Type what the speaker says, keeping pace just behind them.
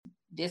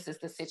this is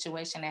the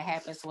situation that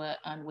happens with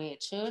unwed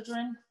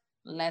children.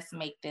 Let's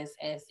make this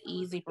as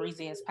easy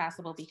breezy as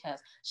possible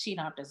because she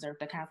don't deserve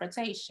the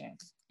confrontation.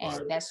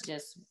 And that's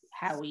just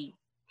how we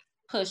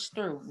push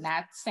through.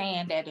 Not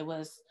saying that it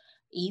was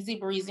easy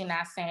breezy,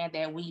 not saying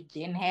that we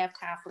didn't have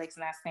conflicts,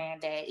 not saying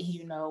that,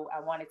 I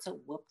wanted to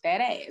whoop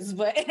that ass.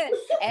 But at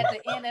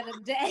the end of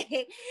the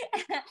day,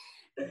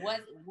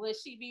 would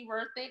she be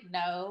worth it?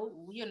 No.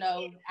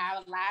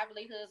 Our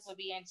livelihoods would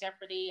be in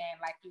jeopardy. And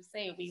like you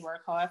said, we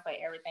work hard for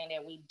everything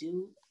that we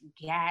do,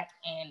 got,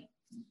 and,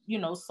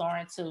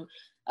 soaring to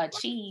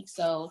achieve.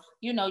 So,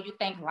 you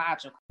think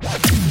logical.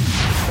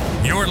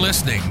 You're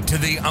listening to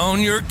the Own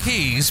Your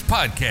Keys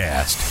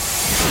podcast,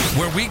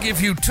 where we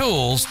give you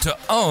tools to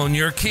own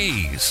your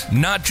keys.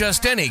 Not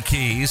just any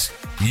keys,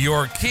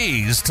 your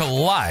keys to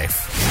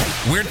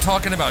life. We're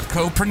talking about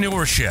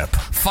copreneurship,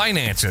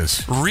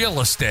 finances,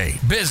 real estate,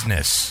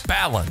 business,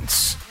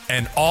 balance,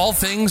 and all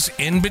things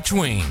in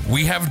between.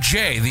 We have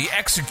Jay, the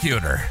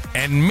executor,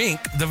 and Mink,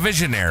 the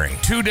visionary.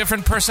 Two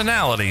different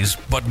personalities,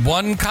 but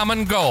one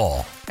common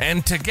goal.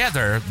 And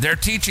together, they're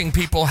teaching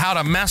people how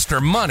to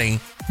master money,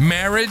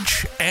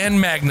 marriage,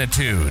 and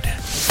magnitude.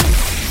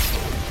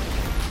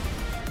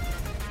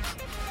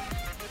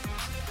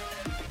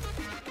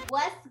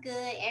 What's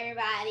good,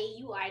 everybody?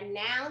 You are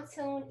now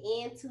tuned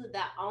into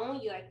the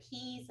Own Your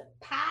Keys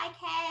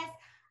podcast.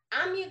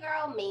 I'm your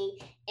girl,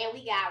 Mink, and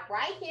we got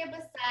right here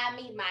beside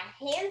me my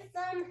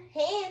handsome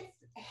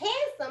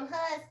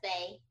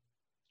husband,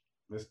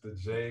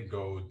 Mr. Jay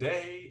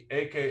Goday,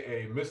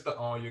 aka Mr.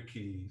 On Your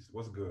Keys.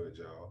 What's good,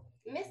 y'all?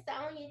 Mr.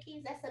 On Your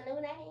Keys, that's a new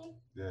name?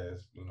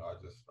 Yes, I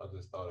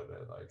just thought of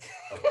that like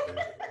a couple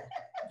days ago.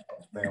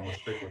 I think I'm gonna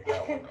stick with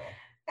that one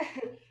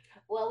though.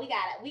 Well,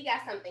 we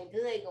got something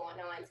good going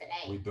on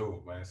today. We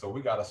do, man. So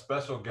we got a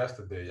special guest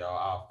today, y'all.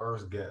 Our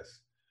first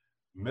guest,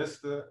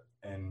 Mr.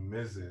 and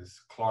Mrs.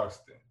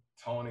 Clarkston,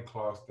 Tony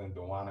Clarkston,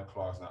 Dewana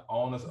Clarkston,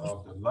 owners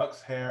of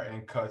Deluxe Hair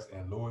and Cuts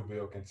in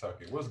Louisville,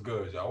 Kentucky. What's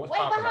good, y'all? What's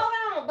poppin' up?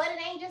 Hold on. But it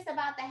ain't just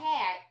about the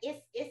hair.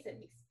 It's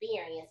an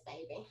experience,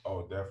 baby.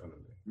 Oh,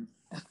 definitely.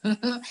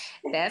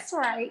 That's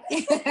right.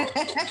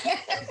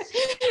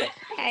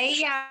 Hey,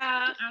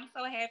 y'all. I'm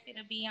so happy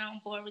to be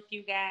on board with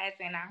you guys,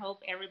 and I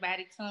hope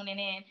everybody tuning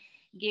in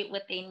get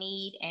what they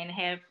need and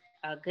have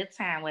a good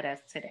time with us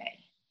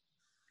today.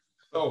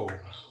 So,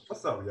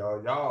 what's up,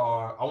 y'all?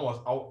 Y'all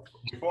are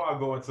before I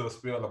go into a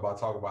spiel about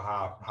talking about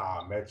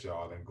how I met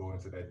y'all and go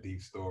into that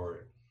deep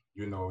story,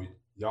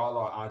 y'all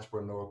are an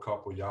entrepreneur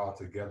couple. Y'all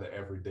together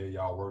every day.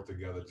 Y'all work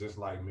together just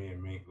like me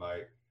and Mink.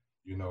 Like,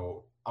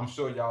 I'm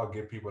sure y'all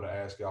get people to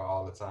ask y'all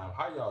all the time,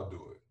 how y'all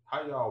do it?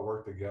 How y'all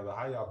work together?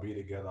 How y'all be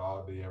together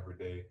all day, every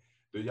day?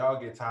 Do y'all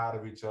get tired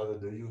of each other?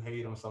 Do you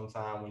hate them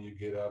sometime when you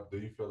get up? Do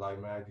you feel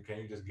like, man, can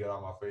you just get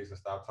out my face and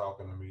stop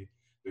talking to me?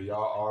 Do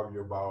y'all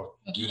argue about,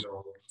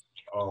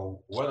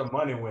 where the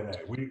money went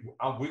at? We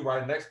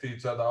right next to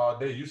each other all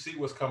day. You see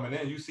what's coming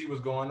in. You see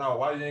what's going out.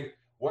 Why you ain't,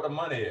 where the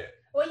money at?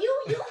 Well,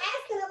 you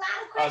asking a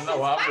lot of questions.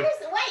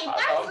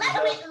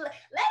 First,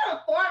 let them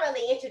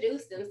formally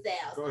introduce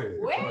themselves. Go ahead.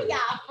 Where are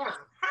y'all from?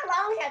 How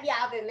long have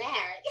y'all been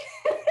married?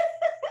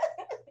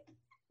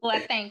 Well,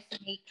 thanks,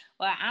 Nick.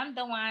 Well, I'm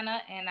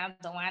Dewana, and I'm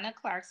Dewana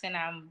Clarkston.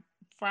 I'm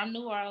from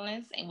New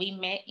Orleans, and we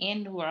met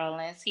in New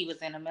Orleans. He was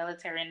in the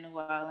military in New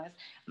Orleans.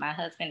 My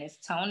husband is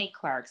Tony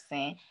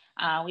Clarkston.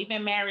 We've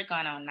been married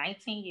going on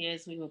 19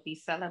 years. We will be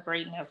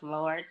celebrating, if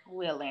Lord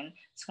willing,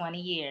 20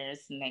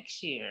 years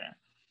next year.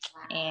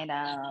 Wow.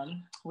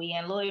 And we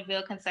in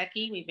Louisville,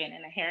 Kentucky. We've been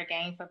in the hair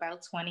game for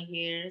about 20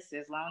 years,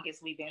 as long as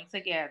we've been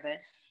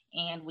together.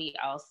 And we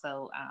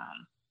also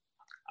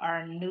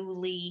are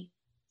newly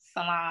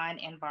salon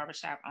and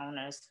barbershop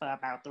owners for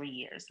about 3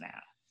 years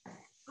now.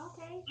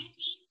 Okay.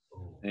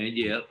 And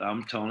yeah,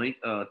 I'm Tony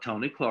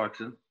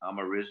Clarkston. I'm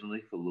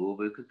originally from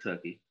Louisville,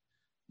 Kentucky.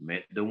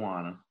 Met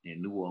Dewana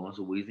in New Orleans,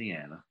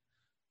 Louisiana.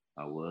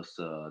 I was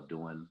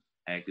doing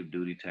active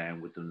duty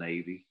time with the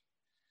Navy.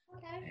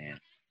 Okay. And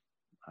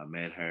I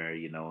met her,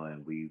 and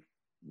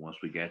once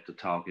we got to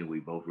talking, we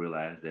both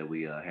realized that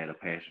we had a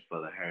passion for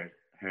the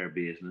hair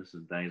business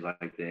and things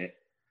like that.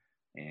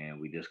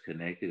 And we just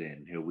connected,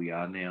 and here we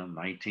are now,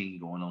 19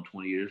 going on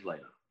 20 years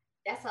later.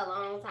 That's a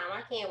long time.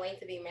 I can't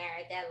wait to be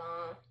married that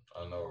long.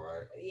 I know,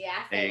 right? Yeah,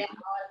 I say that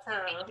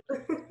all the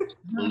time.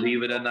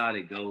 Believe it or not,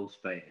 it goes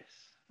fast.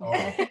 Oh.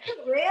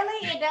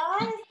 Really? It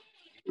does?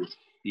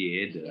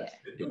 Yeah, it does.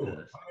 It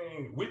does. I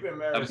mean, we've been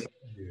married 7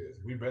 years.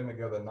 We've been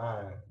together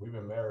 9. We've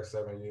been married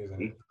 7 years,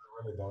 and it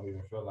really don't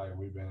even feel like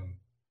we don't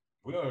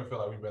even feel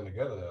like we've been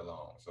together that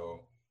long.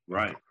 So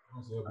right.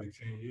 It'll be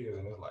 10 years,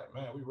 and it's like,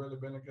 man, we really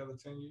been together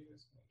 10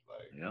 years.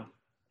 Like, yeah.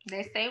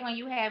 They say when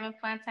you having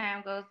fun,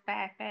 time goes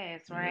by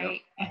fast,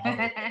 right?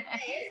 Yep.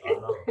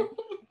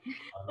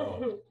 I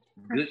know.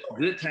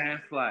 Good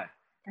times fly.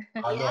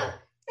 I know.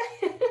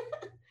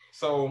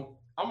 So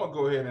I'm gonna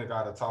go ahead and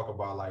gotta talk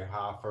about like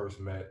how I first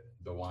met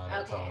Dewana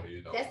and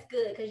Tony. That's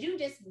good because you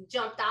just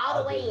jumped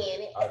all the way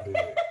in it. I did.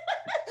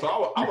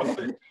 So I was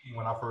 16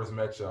 when I first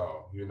met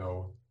y'all.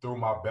 through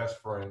my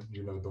best friend,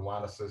 you know,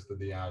 Dewana's sister,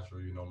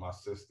 DeAndre, you know, my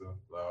sister,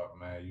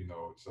 man, you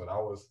know, so that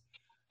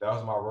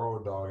was my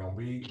road dog. And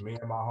me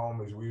and my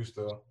homies,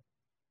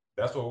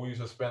 that's what we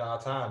used to spend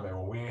our time at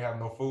when we didn't have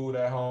no food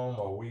at home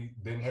or we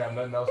didn't have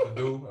nothing else to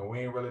do and we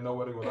didn't really know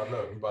what it was. Like,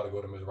 look, we about to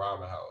go to Miss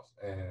Robin's house.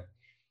 And,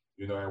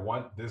 you know, and I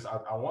want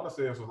to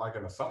say this was like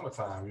in the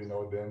summertime, you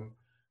know, then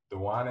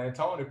Dewana and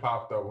Tony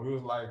popped up.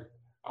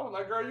 I was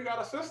like, girl, you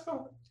got a sister?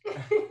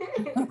 Yeah,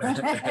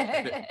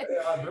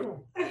 I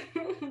do.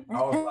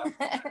 I was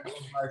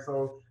like,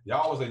 so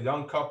y'all was a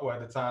young couple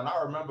at the time.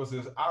 I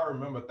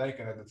remember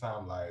thinking at the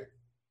time, like,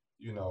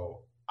 you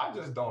know, I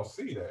just don't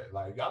see that.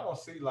 Like, y'all don't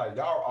see, like,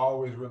 y'all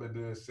always really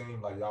did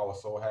seem like y'all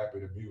was so happy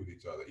to be with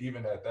each other,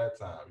 even at that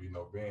time, you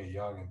know, being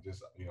young and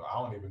just, you know, I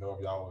don't even know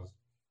if I don't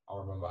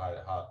remember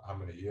how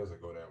many years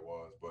ago that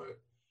was, but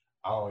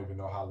I don't even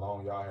know how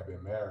long y'all have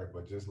been married,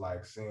 but just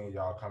like seeing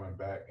y'all coming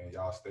back and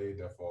y'all stayed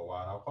there for a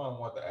while. And I kind of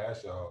want to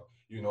ask y'all,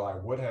 you know,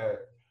 like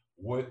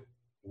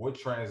what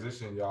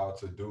transition y'all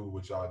to do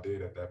what y'all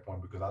did at that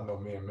point? Because I know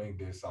me and Ming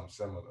did something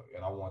similar,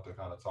 and I want to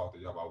kind of talk to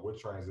y'all about what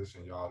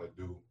transition y'all to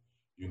do,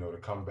 you know, to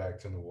come back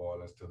to New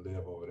Orleans to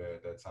live over there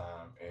at that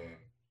time and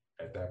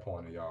at that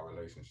point in y'all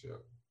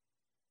relationship.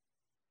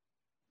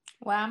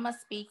 Well, I'm gonna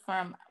speak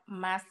from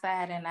my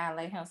side, and I'll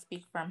let him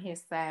speak from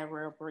his side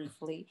real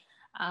briefly.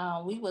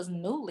 We was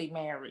newly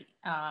married.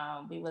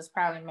 We was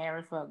probably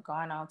married for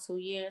going on 2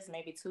 years,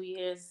 maybe 2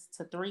 years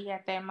to 3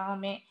 at that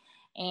moment.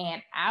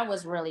 And I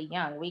was really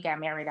young. We got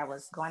married. I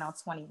was going on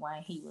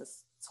 21. He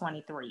was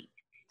 23.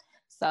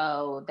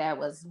 So that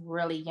was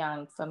really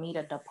young for me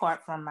to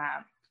depart from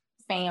my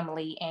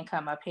family and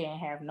come up here and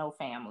have no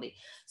family.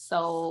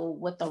 So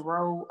with the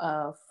role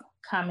of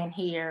coming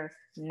here,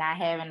 not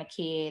having a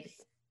kid,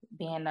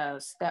 being a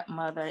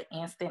stepmother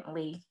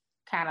instantly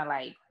kind of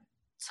like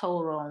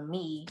told on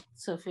me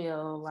to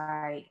feel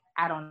like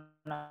I don't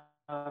know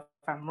if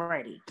I'm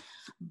ready.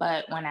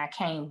 But when I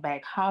came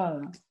back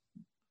home,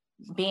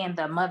 being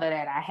the mother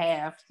that I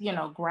have, you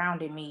know,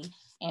 grounded me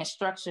and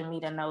structured me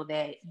to know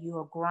that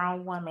you're a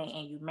grown woman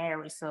and you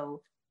married,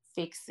 so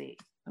fix it,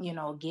 you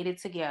know, get it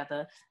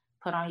together,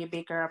 put on your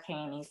big girl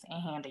panties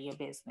and handle your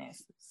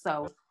business.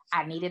 So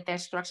I needed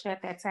that structure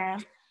at that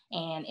time.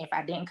 And if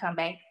I didn't come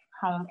back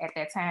home at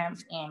that time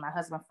and my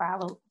husband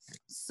followed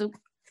suit,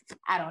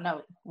 I don't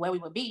know where we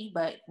would be,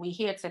 but we're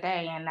here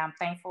today. And I'm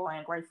thankful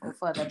and grateful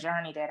for the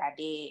journey that I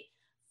did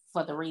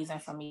for the reason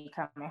for me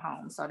coming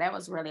home. So that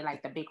was really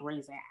like the big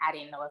reason. I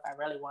didn't know if I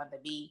really wanted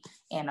to be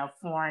in a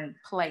foreign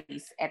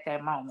place at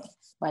that moment.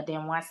 But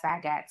then once I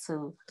got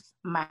to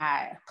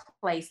my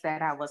place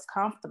that I was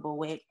comfortable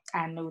with,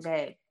 I knew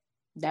that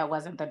that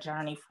wasn't the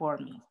journey for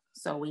me.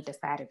 So we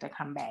decided to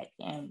come back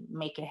and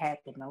make it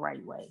happen the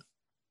right way.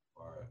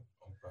 All right.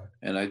 Okay.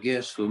 And I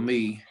guess for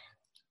me,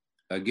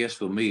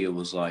 it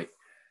was like,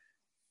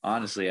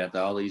 honestly, after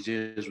all these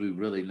years, we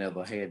really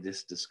never had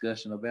this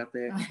discussion about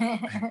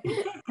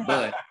that.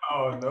 But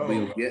oh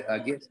no, I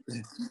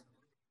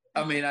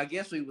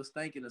guess we was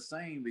thinking the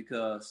same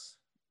because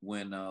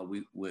when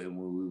we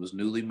was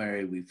newly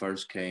married, we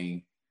first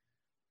came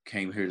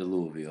here to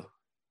Louisville,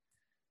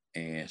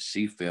 and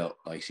she felt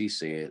like she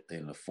said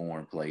in a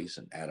foreign place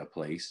and out of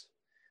place,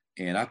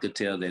 and I could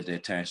tell that at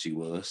that time she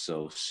was.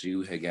 So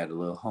she had got a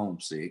little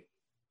homesick.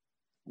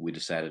 We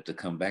decided to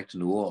come back to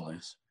New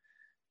Orleans.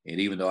 And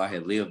even though I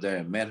had lived there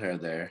and met her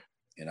there,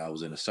 and I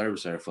was in the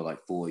service there for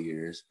like 4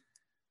 years,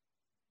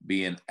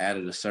 being out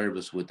of the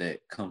service with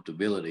that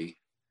comfortability,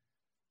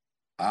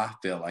 I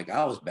felt like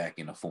I was back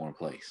in a foreign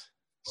place.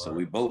 Right. So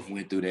we both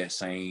went through that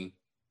same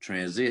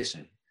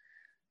transition.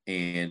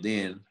 And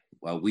then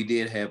we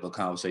did have a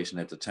conversation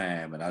at the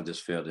time, and I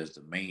just felt as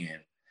the man,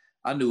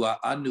 I knew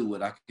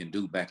what I can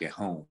do back at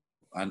home.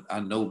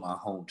 I know my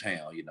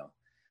hometown, you know.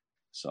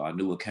 So I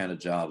knew what kind of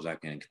jobs I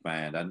can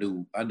find. I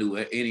knew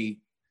any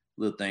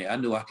little thing. I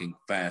knew I can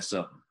find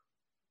something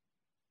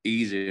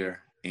easier,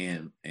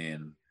 and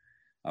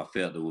I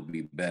felt it would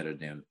be better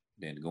than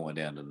going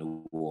down to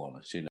New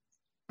Orleans, you know.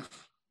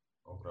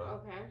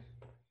 Okay.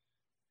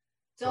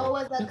 So it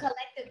was a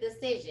collective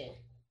decision.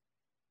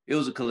 It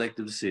was a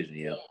collective decision,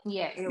 yeah.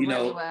 Yeah, it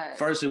really was.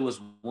 First it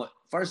was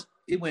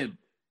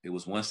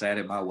one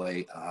sided my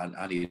way.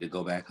 I needed to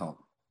go back home,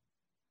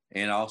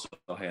 and I also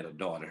had a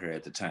daughter here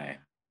at the time.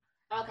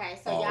 Okay,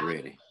 so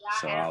already,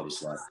 y'all so I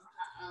was like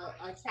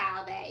a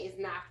child that is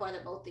not for the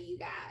both of you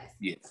guys.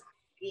 Yeah.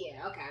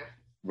 Yeah. Okay.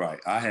 Right.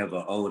 I have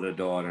an older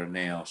daughter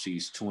now.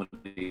 She's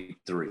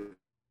 23.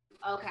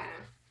 Okay.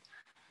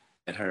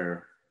 Met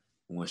her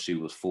when she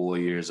was 4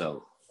 years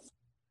old.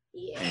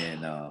 Yeah.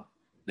 And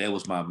that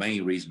was my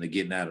main reason to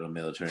getting out of the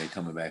military and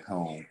coming back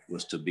home,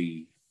 was to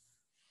be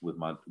with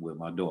my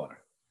daughter.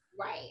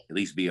 Right. At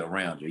least be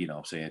around her, you know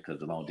what I'm saying? Because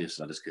the long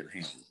distance, I just couldn't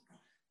handle it.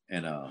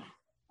 And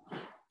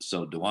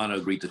so Dewana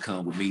agreed to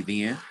come with me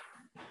then.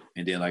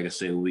 And then, like I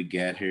said, we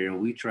got here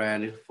and we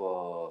tried it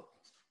for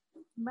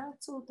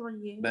about 2 or 3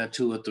 years. About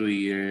 2 or 3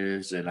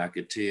 years, and I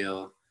could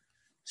tell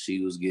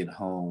she was getting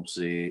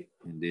homesick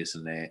and this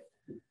and that.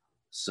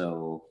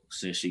 So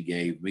since she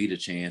gave me the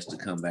chance to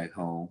come back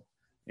home,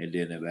 And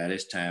then by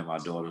this time, my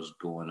daughter's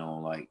going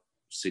on like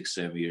 6,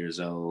 7 years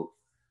old.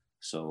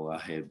 So I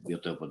had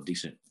built up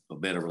a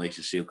better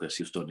relationship because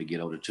she was starting to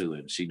get older too.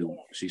 And she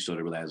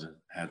started realizing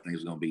how things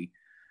were going to be.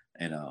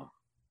 And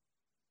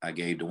I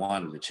gave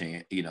DeWanda the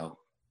chance,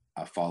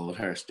 I followed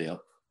her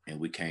step and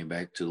we came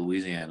back to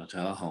Louisiana, to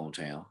her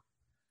hometown.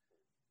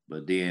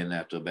 But then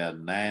after about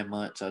 9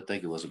 months, I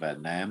think it was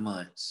about 9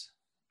 months,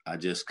 I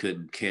just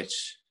couldn't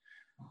catch,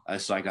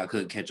 it's like I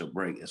couldn't catch a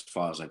break as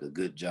far as like a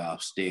good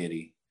job,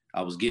 steady.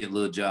 I was getting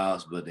little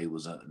jobs, but they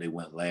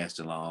weren't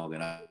lasting long.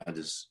 And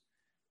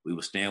we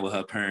were staying with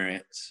her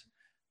parents.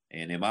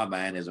 And in my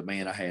mind as a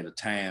man, I had a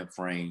time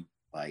frame,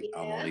 like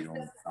I'm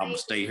gonna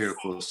stay here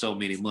for so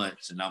many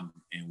months and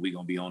we're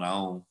gonna be on our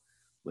own.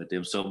 But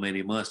them so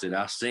many months that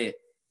I set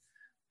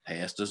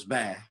passed us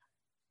by.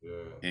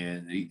 Yeah.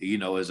 And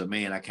as a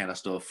man, I kind of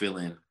started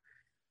feeling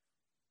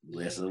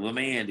less of a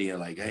man there,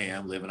 like, hey,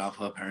 I'm living off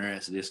her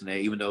parents, this and that,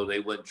 even though they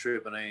wasn't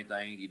tripping or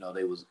anything,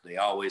 they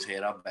always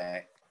had our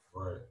back.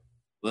 Right.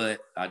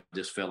 But I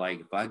just felt like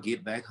if I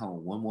get back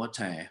home one more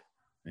time,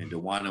 and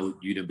DeWanda,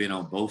 you'd have been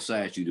on both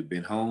sides, you'd have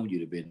been home,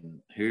 you'd have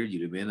been here,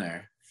 you'd have been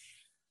there.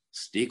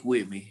 Stick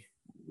with me,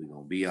 we're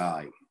gonna be all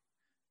right.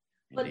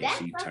 But that's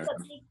such a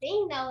big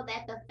thing, though,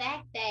 that the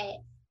fact that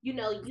you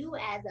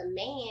as a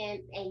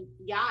man and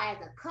y'all as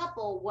a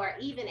couple were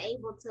even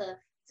able to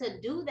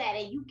do that,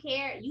 and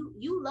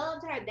you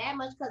loved her that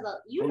much, because a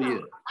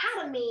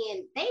lot of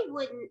men, they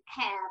wouldn't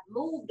have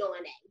moved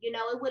on that.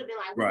 It would have been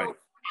like, we're going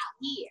out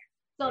here.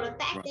 So the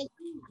fact that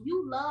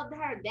you loved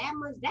her that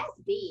much, that's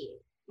big.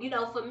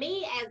 For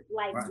me, as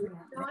like,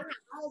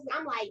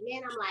 I'm like,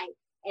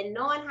 and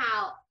knowing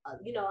how, a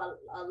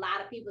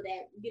lot of people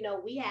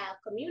that, we have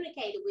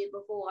communicated with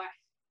before,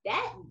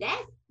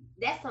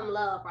 that's some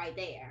love right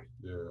there.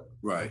 Yeah.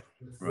 Right.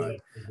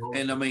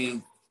 And I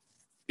mean,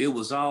 it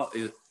was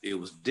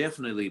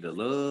definitely the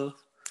love.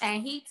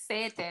 And he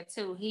said that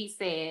too. He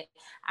said,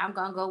 I'm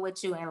going to go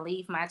with you and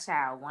leave my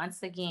child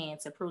once again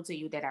to prove to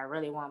you that I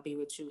really want to be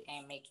with you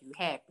and make you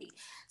happy.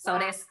 So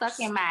that stuck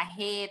in my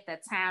head the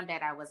time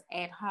that I was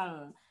at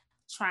home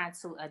trying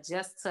to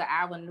adjust to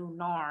our new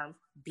norm,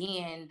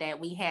 being that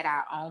we had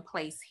our own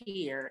place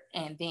here,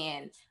 and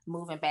then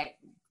moving back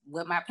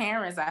with my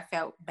parents, I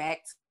felt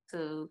back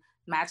to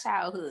my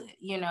childhood,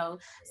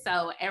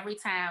 So every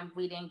time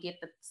we didn't get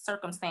the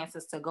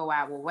circumstances to go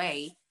our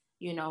way,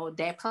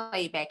 that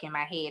played back in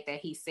my head that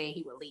he said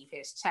he would leave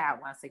his child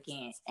once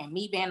again. And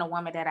me being a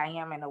woman that I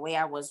am and the way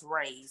I was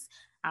raised,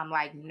 I'm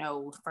like,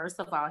 no, first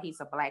of all, he's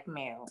a Black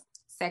male.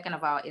 Second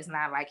of all, it's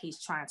not like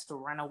he's trying to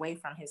run away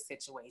from his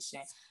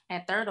situation.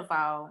 And third of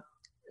all,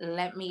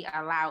 let me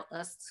allow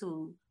us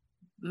to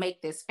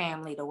make this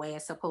family the way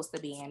it's supposed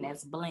to be, and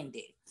that's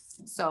blended.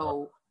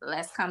 So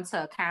let's come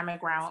to a common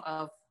ground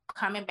of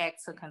coming back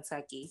to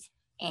Kentucky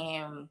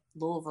and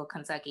Louisville,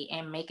 Kentucky,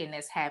 and making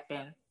this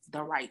happen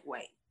the right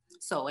way.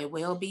 So it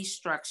will be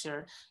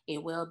structure,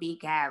 it will be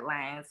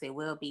guidelines, it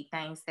will be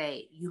things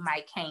that you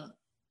can't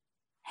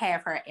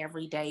have her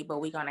every day,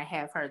 but we're going to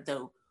have her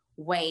the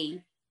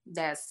way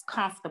that's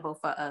comfortable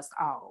for us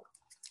all.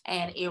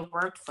 And it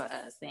worked for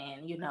us.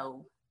 And,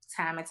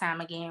 time and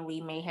time again,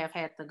 we may have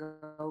had to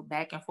go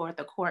back and forth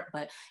to court,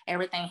 but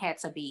everything had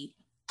to be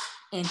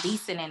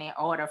indecent and in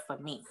order for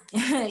me,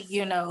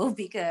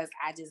 because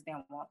I just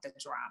didn't want the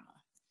drama.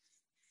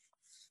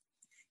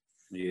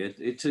 Yeah,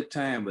 it took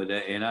time, but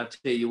and I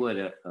tell you what,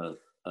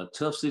 a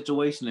tough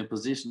situation and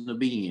position to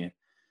be in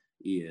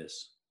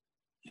is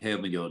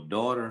having your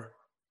daughter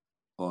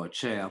or a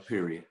child,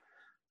 period,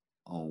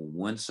 on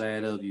one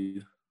side of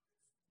you,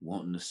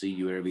 wanting to see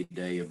you every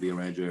day or be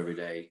around you every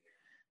day,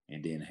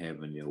 and then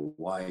having your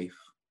wife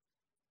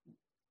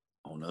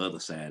on the other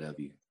side of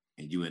you,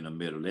 and you in the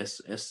middle.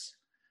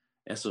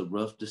 That's a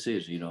rough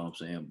decision, you know what I'm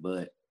saying?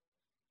 But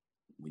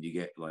when you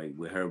get like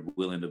with her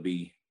willing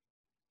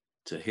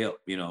to help,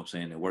 you know what I'm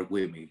saying, and work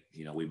with me,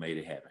 we made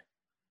it happen.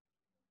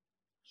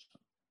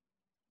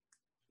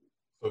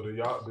 So do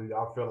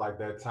y'all feel like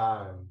that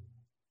time,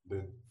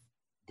 do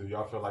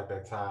y'all feel like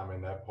that time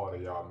in that part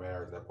of y'all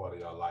marriage, that part of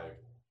y'all life,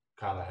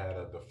 kind of had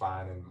a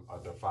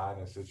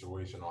defining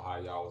situation on how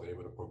y'all was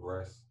able to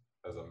progress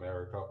as a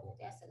married couple?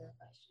 That's a good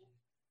question.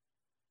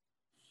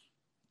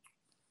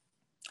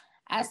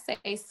 I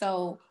say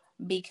so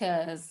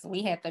because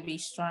we had to be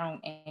strong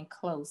and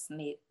close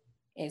knit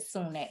as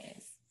soon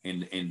as.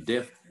 And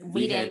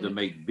we had to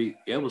make big.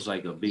 It was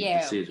like a big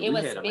decision.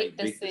 We had to make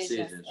big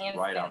decisions instantly.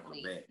 Right off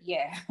the bat.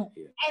 Yeah. And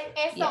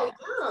so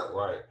young.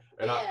 Right.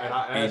 And I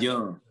asked,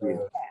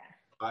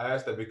 I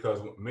asked that because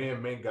me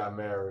and Mink got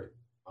married.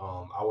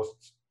 I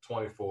was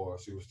 24.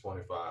 She was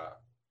 25,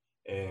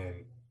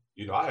 and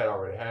I had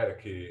already had a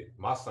kid.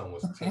 My son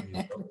was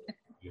 10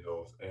 years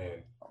old.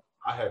 And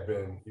I had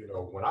been,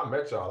 when I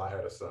met y'all, I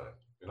had a son,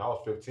 and I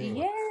was 15.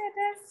 Yeah,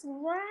 that's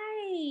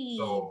right,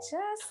 so,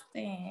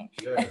 Justin.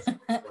 Yes.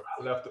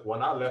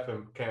 When I left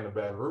and came to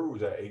Baton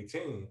Rouge at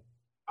 18,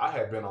 I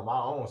had been on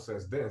my own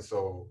since then.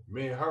 So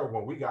me and her,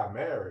 when we got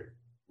married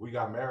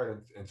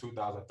in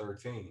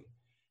 2013.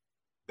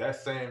 That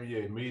same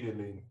year,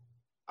 immediately,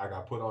 I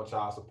got put on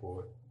child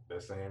support.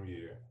 that same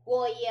year.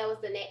 Well, yeah,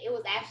 it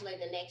was actually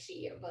the next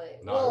year, but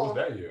No, it was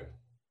that year.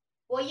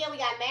 Well, yeah, we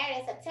got married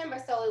in September,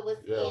 so it was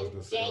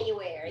in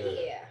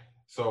January. Yeah.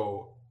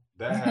 So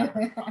that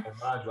happened. And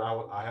mind you,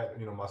 I had,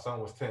 my son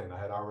was 10. I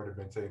had already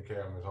been taking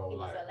care of him his whole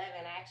life. He was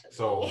 11 actually.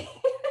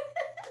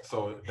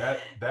 So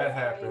that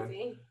happened.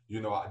 Crazy.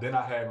 Then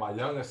I had my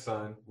youngest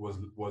son was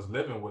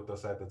living with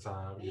us at the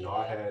time.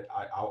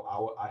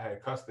 I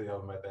had custody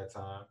of him at that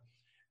time,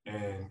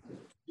 and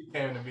he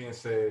came to me and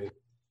said,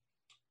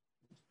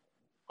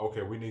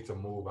 "Okay, we need to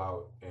move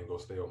out and go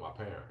stay with my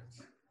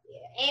parents."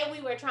 Yeah, and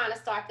we were trying to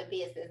start the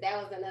business.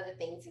 That was another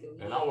thing too.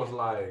 And I was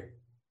like,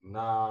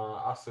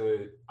 "Nah," I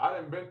said, "I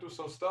done been through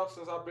some stuff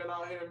since I've been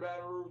out here in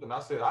Baton Rouge," and I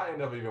said, "I ain't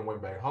never even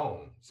went back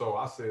home." So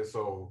I said,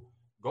 "So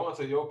going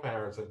to your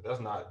parents, that's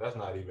not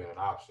even an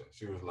option."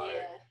 She was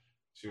like,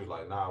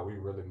 "Nah, we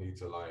really need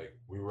to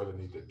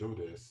do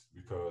this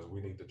because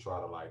we need to try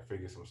to like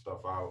figure some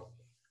stuff out.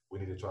 We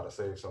need to try to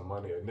save some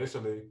money."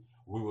 Initially,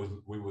 we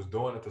was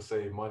doing it to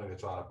save money to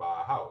try to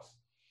buy a house.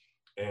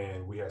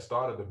 And we had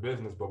started the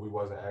business, but we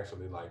wasn't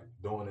actually like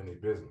doing any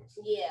business.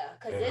 Yeah,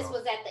 because this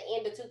was at the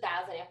end of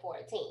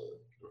 2014.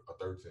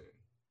 13.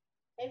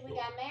 Maybe we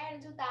got married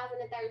in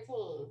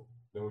 2013.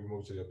 Then we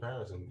moved to your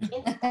parents and yeah,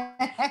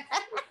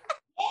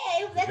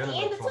 it was at the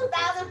end of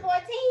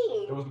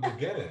 2014. It was the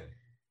beginning.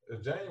 It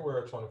was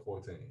January of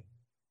 2014.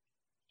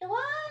 It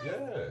was?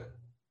 Yeah.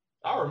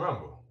 I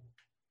remember.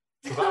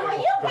 You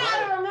probably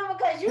remember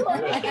because you were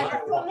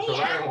there for me. Because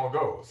I didn't want to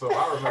go. So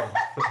I remember.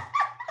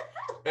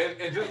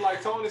 And just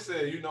like Tony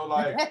said, it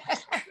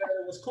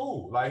was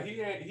cool. Like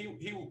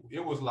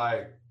it was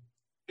like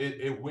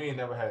we ain't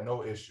never had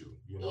no issue.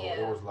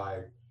 It was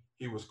like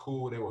he was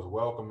cool. They was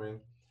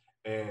welcoming,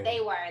 and they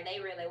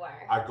really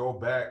were. I go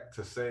back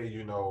to say,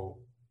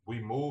 we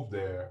moved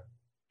there,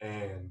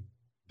 and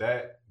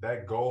that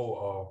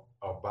goal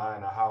of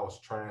buying a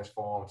house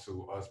transformed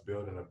to us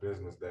building a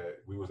business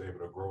that we was able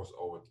to gross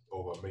over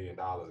 $1 million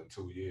in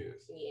 2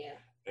 years. Yeah,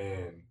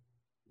 and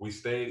we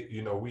stayed,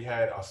 we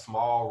had a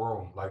small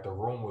room. Like the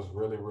room was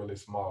really, really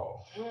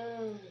small.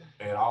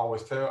 And I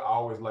always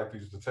like to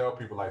used to tell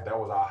people like that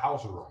was our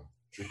house room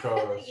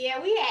because yeah,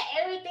 we had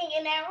everything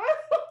in that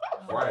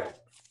room. Right.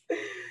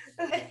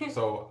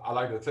 So I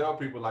like to tell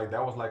people like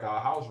that was like our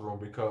house room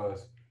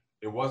because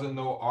it wasn't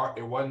no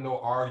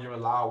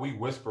arguing loud. We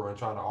whispering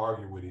trying to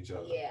argue with each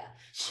other. Yeah.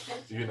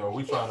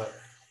 We trying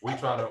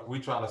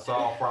to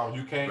solve problems.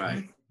 You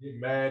can't get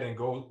mad and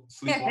go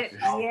sleep on the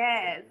couch.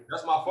 Yes.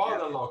 That's my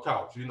father-in-law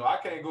couch. I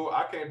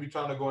can't be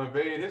trying to go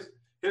invade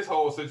his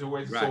whole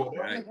situation. Right, so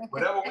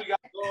whatever we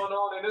got going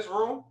on in this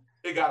room,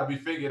 it got to be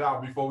figured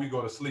out before we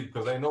go to sleep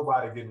because ain't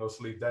nobody getting no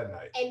sleep that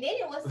night. And then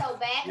it was so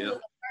bad. It was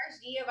the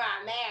first year of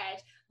our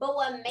marriage. But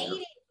what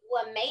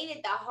made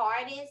it the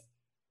hardest,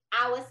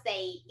 I would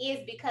say,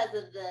 is because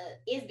of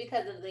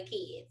the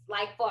kids.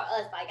 Like for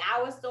us, like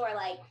our story,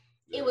 like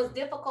it was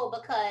difficult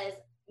because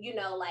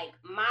like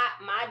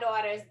my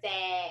daughter's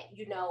dad,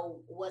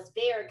 was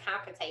very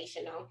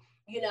confrontational.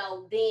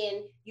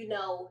 Then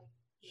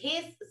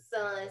his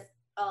sons,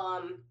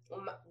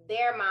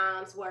 their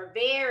moms were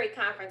very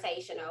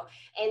confrontational,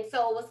 and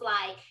so it was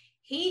like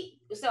he's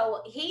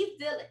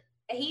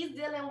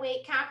dealing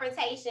with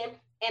confrontation,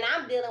 and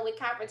I'm dealing with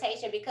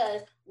confrontation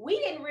because we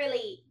didn't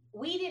really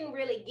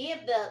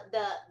give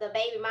the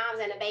baby moms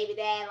and the baby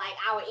dad like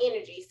our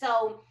energy.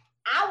 So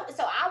I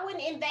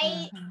wouldn't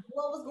invade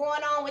what was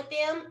going on with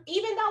them,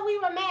 even though we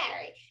were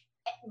married.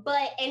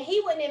 And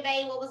he wouldn't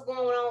invade what was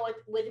going on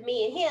with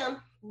me and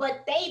him,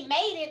 but they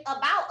made it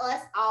about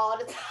us all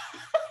the time.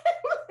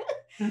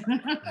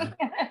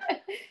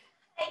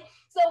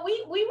 So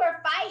we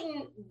were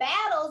fighting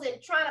battles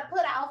and trying to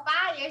put out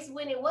fires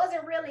when it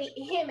wasn't really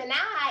him and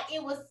I.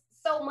 It was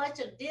so much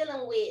of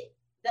dealing with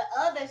the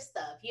other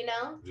stuff,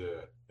 Yeah.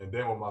 And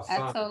then with my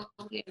son,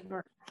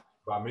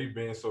 by me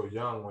being so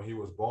young when he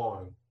was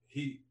born,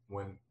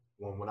 when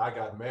I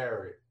got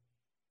married,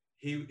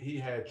 he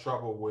had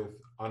trouble with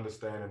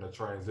understanding the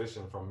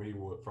transition from me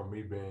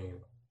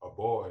being a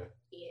boy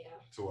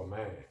to a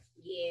man.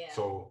 Yeah.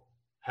 So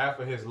half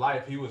of his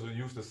life he was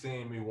used to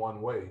seeing me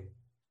one way,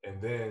 and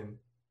then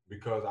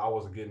because I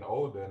was getting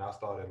older and I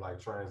started like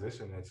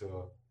transitioning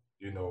to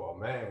a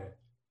man,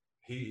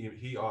 he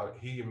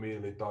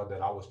immediately thought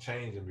that I was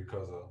changing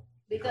because of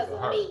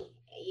her. Me.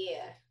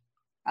 Yeah.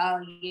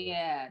 Oh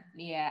yeah,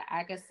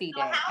 I can see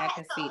that.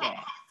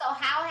 So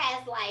how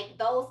has like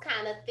those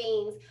kind of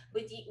things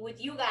with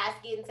you guys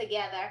getting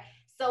together?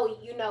 So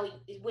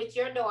with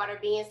your daughter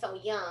being so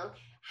young,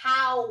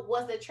 how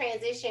was the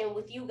transition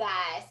with you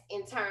guys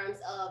in terms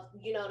of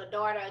the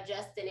daughter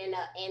adjusting and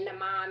the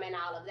mom and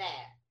all of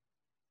that?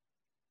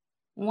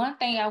 One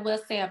thing I will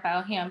say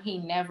about him, he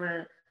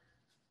never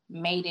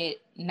made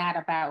it not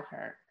about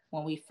her.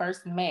 When we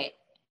first met,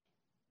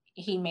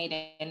 he made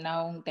it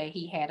known that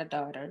he had a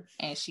daughter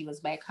and she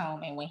was back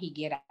home, and when he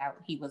get out,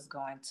 he was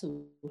going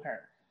to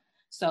her.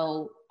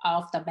 So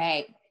off the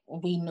bat,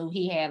 we knew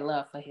he had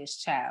love for his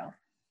child.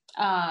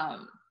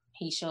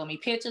 He showed me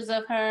pictures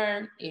of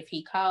her. If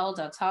he called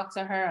or talked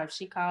to her, or if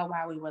she called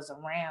while we was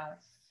around,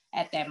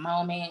 at that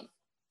moment,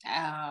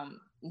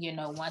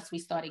 once we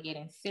started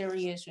getting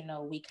serious,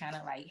 we kind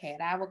of like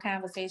had our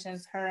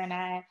conversations, her and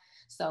I.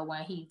 So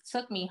when he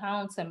took me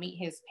home to meet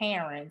his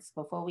parents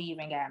before we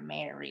even got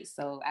married,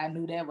 so I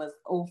knew that was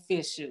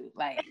official.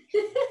 Like,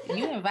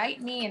 you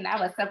invite me, and I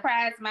was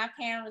surprised. My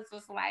parents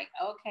was like,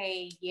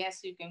 okay,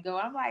 yes, you can go.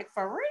 I'm like,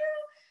 for real?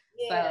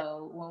 Yeah.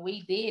 So when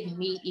we did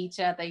meet each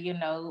other, we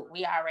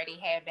already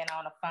had been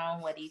on the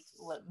phone with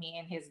me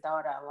and his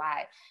daughter a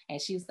lot.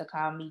 And she used to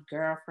call me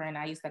girlfriend.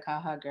 I used to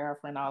call her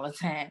girlfriend all the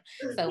time.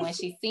 So when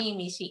she seen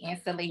me, she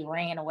instantly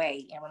ran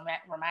away. And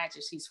remind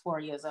you, she's 4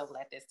 years old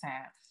at this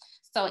time.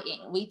 So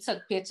we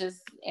took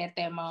pictures at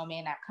that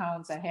moment. I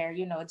combed her hair,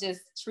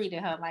 just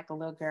treated her like a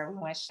little girl. We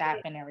went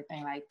shopping,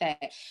 everything like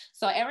that.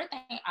 So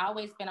everything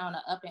always been on the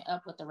up and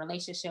up with the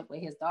relationship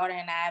with his daughter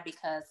and I,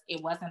 because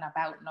it wasn't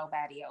about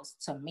nobody else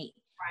to me.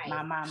 Right.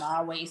 My mom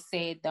always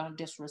said, don't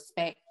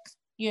disrespect,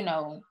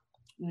 no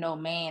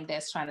man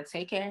that's trying to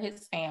take care of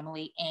his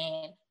family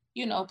and,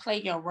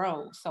 play your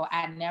role. So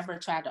I never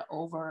tried to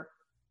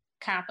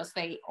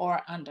overcompensate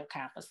or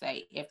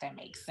undercompensate, if that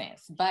makes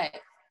sense. But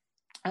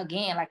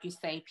again, like you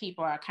say,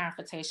 people are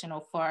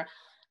confrontational for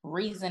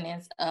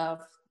reasonings of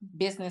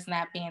business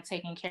not being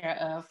taken care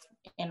of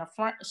in the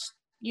front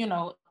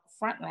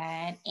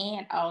line,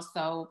 and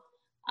also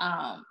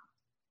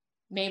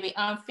maybe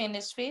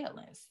unfinished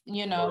feelings,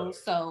 Right.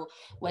 So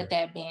with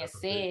that being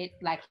said,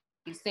 like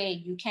you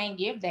said, you can't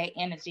give that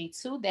energy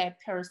to that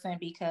person,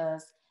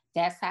 because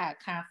that's how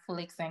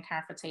conflicts and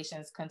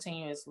confrontations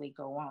continuously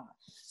go on.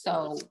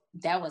 So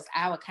that was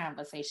our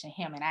conversation,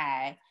 him and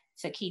I,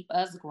 to keep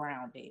us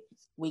grounded.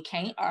 We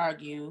can't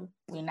argue.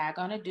 We're not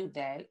going to do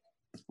that.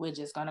 We're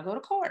just going to go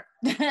to court.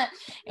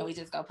 And we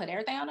just go put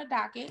everything on the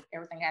docket.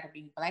 Everything got to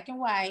be black and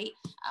white.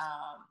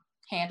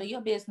 Handle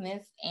your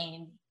business,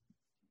 and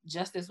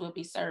justice will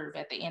be served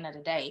at the end of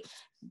the day.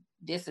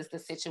 This is the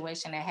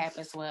situation that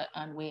happens with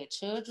unwed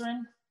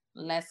children.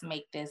 Let's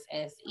make this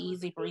as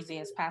easy breezy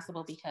as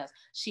possible, because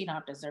she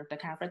don't deserve the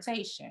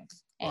confrontation.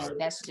 And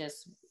that's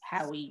just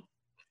how we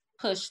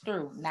push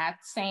through. Not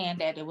saying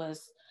that it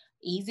was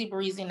easy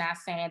breezy, not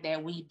saying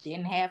that we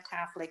didn't have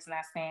conflicts,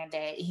 not saying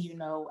that,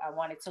 I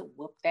wanted to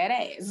whoop that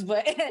ass.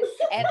 But at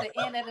the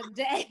end of the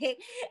day,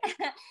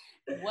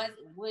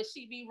 would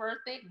she be worth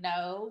it?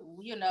 No.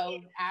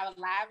 Our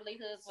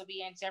livelihoods would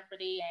be in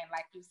jeopardy. And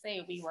like you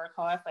said, we work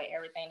hard for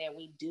everything that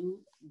we do,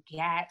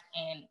 got,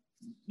 and,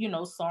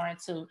 soaring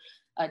to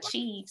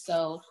achieve.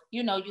 So,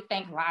 you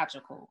think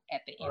logical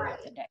at the end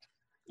of the day.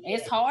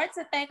 It's hard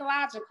to think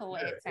logical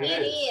at times.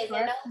 It is. In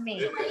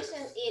those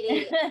situations,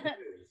 it is.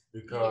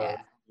 Because,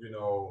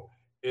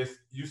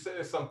 you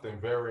said something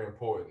very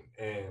important,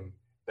 and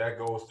that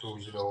goes to,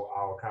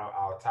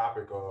 our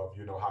topic of,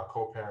 how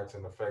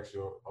co-parenting affects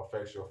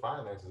your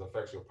finances,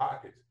 affects your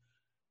pockets.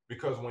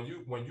 Because when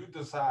you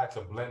decide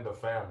to blend a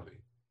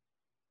family,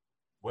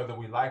 whether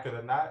we like it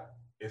or not,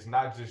 it's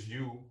not just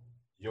you,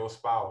 your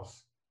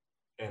spouse,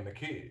 and the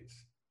kids.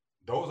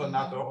 Those are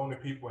not the only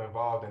people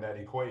involved in that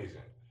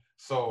equation.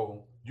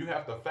 So you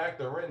have to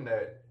factor in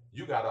that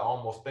you got to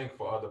almost think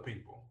for other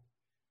people.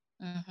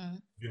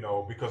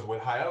 Because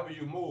with however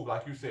you move,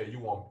 like you said, you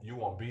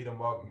want beat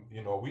them up.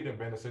 We done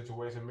been in a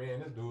situation, me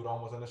and this dude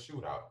almost in a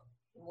shootout.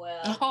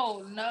 Well,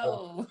 oh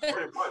no,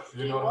 pretty much,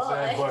 you know what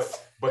I'm saying?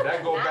 But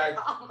that goes back,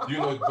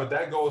 but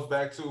that goes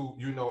back to,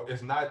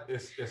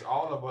 it's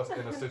all of us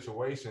in a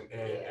situation,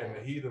 and in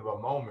the heat of a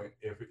moment,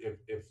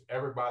 if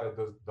everybody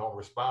don't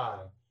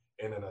respond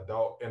in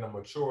a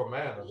mature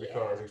manner,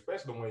 because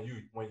especially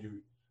when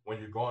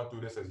you're going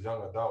through this as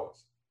young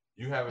adults,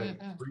 you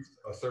haven't reached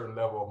a certain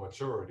level of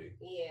maturity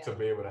to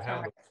be able to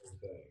handle those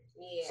things.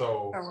 Yeah.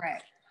 So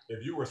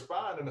if you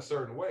respond in a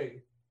certain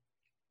way,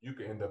 you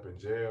can end up in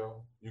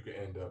jail. You can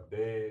end up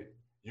dead.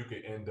 You can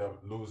end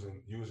up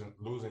losing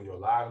your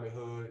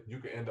livelihood. You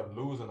can end up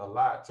losing a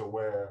lot, to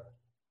where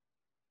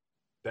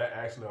that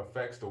actually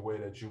affects the way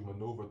that you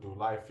maneuver through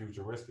life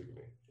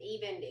futuristically.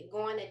 Even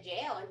going to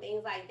jail and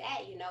things like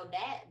that,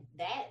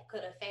 that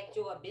could affect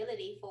your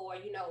ability for,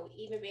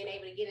 even being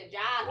able to get a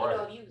job,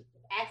 right. If you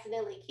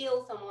accidentally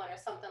kill someone or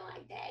something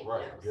like that.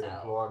 Right. Get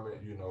employment,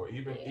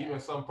 even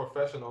some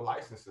professional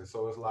licenses.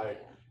 So it's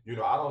like,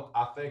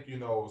 I think,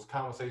 it's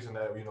conversation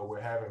that, we're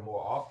having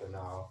more often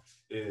now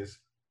is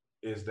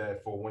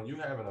that for when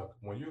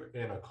you're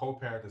in a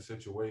co-parenting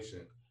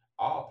situation,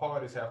 all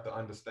parties have to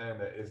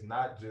understand that it's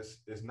not just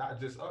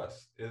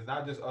us. It's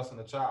not just us and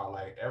the child.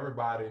 Like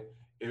everybody,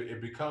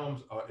 it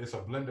becomes it's a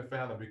blended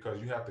family,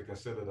 because you have to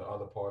consider the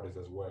other parties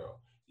as well.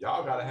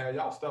 Y'all got to have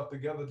y'all stuff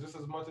together just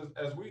as much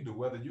as we do.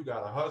 Whether you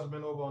got a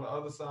husband over on the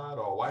other side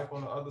or a wife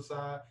on the other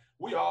side,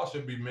 we all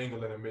should be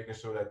mingling and making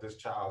sure that this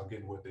child's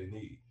getting what they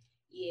need.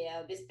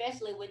 Yeah,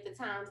 especially with the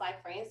times,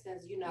 like for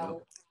instance,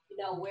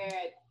 where,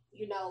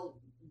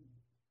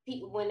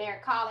 when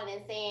they're calling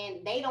and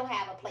saying they don't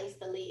have a place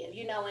to live,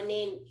 you know, and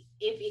then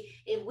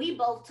if we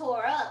both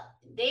tore up,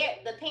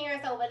 the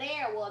parents over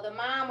there, well, the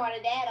mom or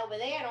the dad over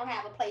there don't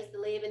have a place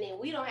to live, and then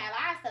we don't have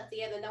our stuff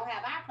together, don't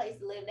have our place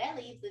to live, that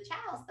leaves the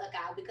child stuck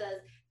out because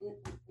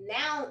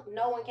now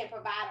no one can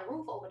provide a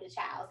roof over the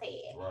child's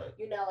head, right.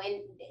 You know,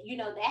 and you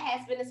know that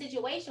has been a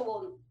situation,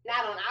 well,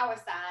 not on our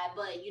side,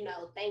 but you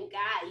know, thank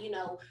God, you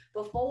know,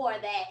 before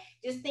that,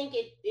 just think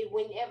it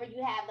whenever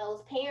you have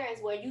those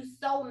parents where you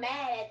so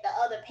mad at the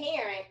other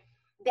parent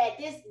that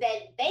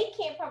they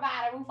can't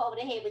provide a roof over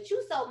their head, but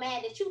you so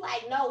mad that you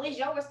like, no, it's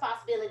your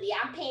responsibility.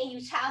 I'm paying you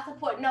child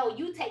support. No,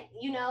 you take,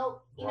 you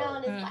know,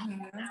 and it's like, that's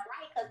not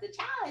right, because the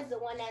child is the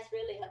one that's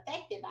really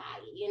affected by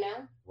it, you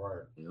know?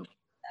 Right. Yep.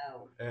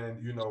 So.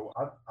 And, you know,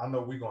 I know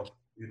we're going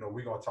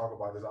to talk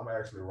about this. I'm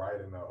actually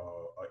writing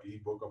a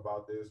ebook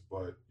about this,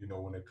 but, you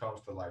know, when it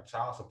comes to like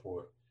child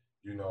support,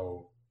 you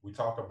know, we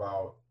talk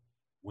about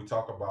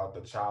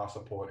the child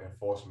support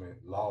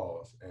enforcement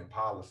laws and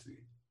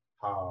policy,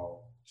 how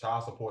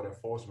child support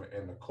enforcement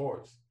in the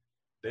courts,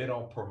 they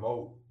don't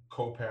promote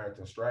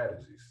co-parenting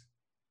strategies.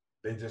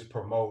 They just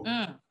promote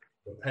the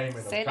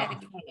payment Say of that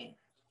child. again.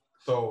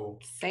 So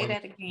say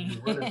that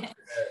again.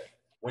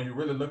 When you're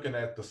really looking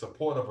at the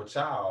support of a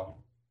child,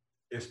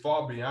 it's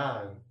far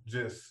beyond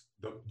just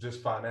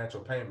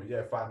financial payment.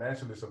 Yeah,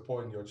 financially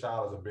supporting your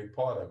child is a big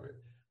part of it.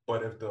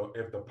 But if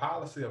the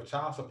policy of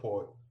child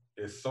support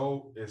is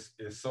so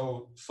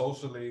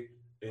socially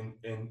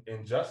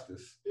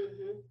injustice,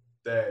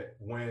 that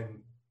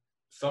when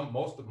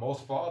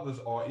most fathers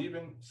or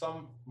even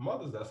some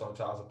mothers that's on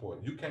child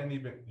support, you can't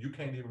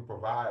even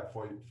provide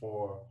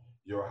for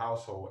your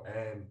household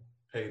and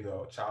pay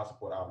the child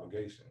support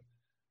obligation.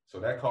 So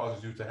that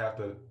causes you to have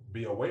to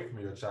be away from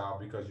your child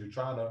because you're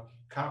trying to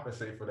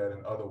compensate for that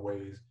in other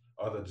ways,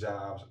 other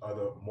jobs,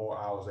 other more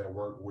hours at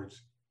work, which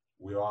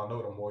we all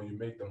know the more you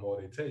make, the more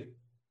they take.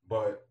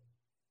 But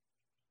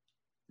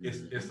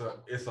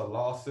it's a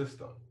law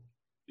system,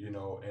 you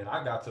know, and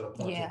I got to the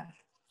point where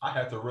I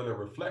had to really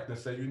reflect and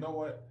say, you know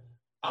what?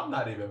 I'm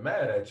not even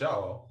mad at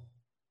y'all.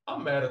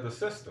 I'm mad at the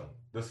system.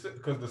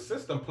 Because the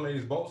system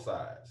plays both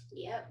sides.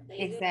 Yep.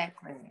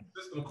 Exactly.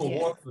 The system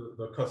coerces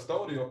the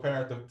custodial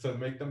parent to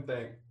make them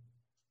think,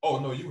 oh,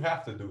 no, you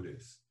have to do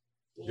this.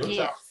 Your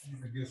child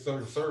can't get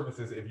certain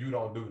services if you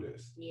don't do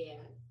this. Yeah.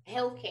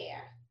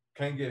 Healthcare.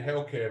 Can't get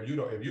healthcare if you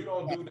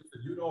don't do this.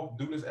 If you don't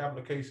do this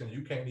application,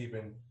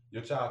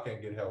 your child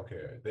can't get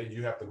healthcare.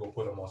 You have to go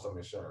put them on some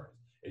insurance.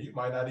 And you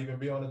might not even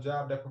be on a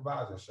job that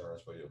provides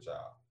insurance for your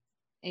child.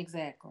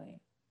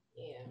 Exactly.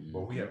 Yeah.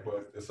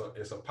 But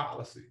it's a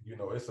policy. You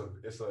know, it's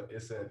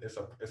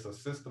a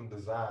system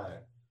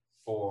designed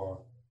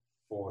for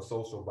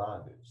social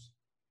bondage.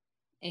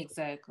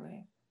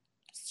 Exactly.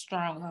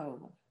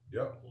 Stronghold.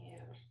 Yep.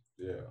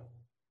 Yeah.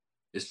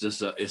 It's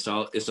just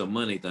it's a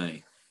money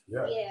thing.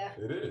 Yeah.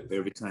 It is.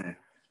 Every time.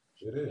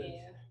 It is.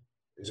 Yeah.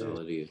 That's all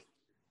it is.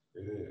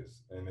 It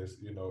is. And it's,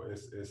 you know,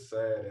 it's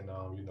sad. And,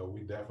 you know,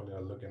 we definitely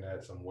are looking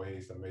at some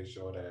ways to make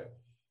sure that,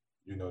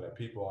 you know, that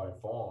people are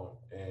informed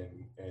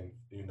and,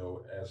 you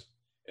know, as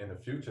in the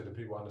future, the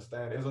people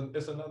understand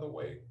it's another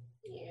way.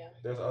 Yeah.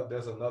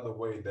 There's another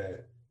way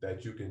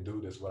that you can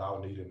do this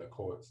without needing the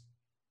courts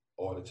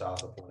or the child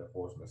support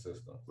enforcement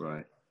system.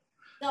 Right.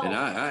 So, and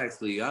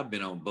I've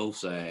been on both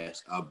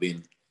sides. I've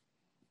been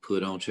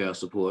put on child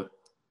support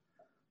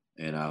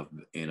and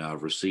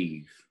I've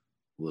received,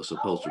 was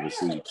supposed to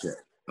receive child.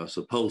 I'm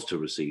supposed to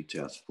receive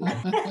child support.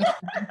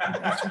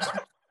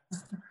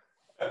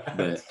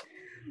 But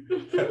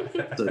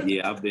so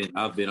yeah,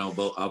 I've been on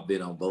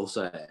both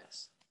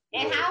sides.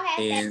 And how has that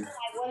been? Like,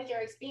 what has your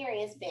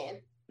experience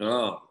been?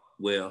 Oh,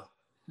 well,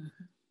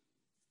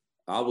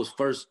 I was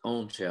first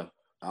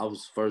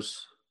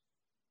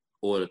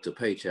ordered to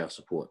pay child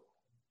support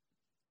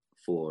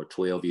for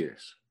 12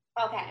 years.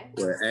 Okay.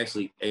 Well,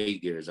 actually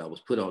 8 years. I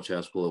was put on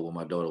child support when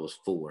my daughter was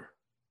 4.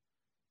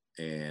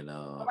 And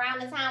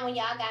around the time when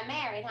y'all got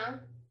married, huh?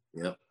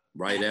 Yep.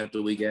 Right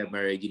after we got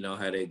married, you know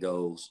how that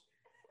goes.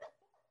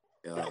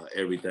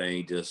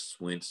 Everything just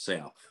went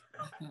south.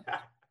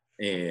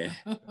 And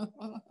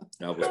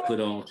I was put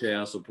on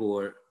child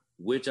support,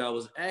 which I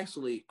was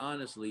actually,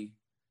 honestly,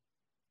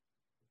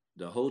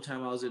 the whole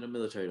time I was in the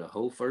military, the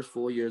whole first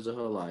 4 years of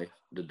her life,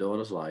 the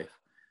daughter's life,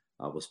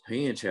 I was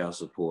paying child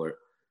support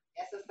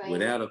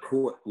without a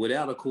court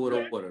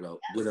order, though,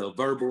 with a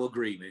verbal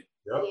agreement.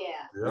 Yep.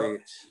 Yeah.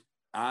 Which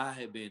I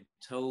had been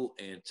told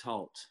and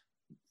taught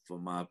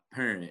from my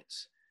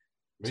parents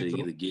to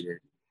either get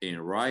it in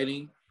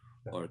writing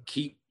or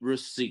keep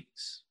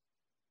receipts.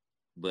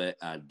 But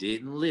I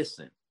didn't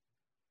listen.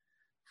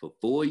 For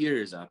 4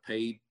 years, I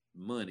paid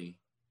money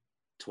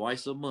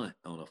twice a month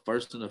on the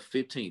 1st and the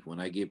 15th when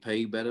I get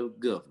paid by the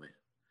government.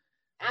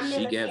 I'm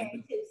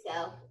military too,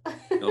 so.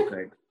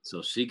 Okay,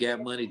 so she got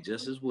money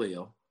just as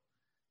well.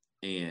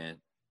 And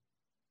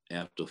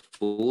after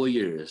 4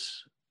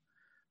 years,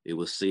 it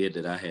was said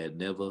that I hadn't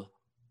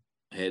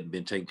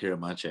been taking care of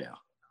my child.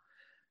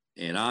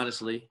 And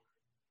honestly,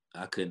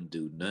 I couldn't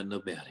do nothing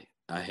about it.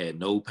 I had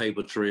no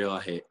paper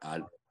trail.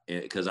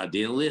 Because I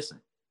didn't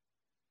listen.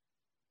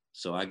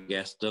 So I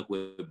got stuck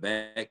with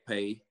back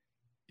pay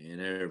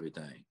and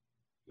everything.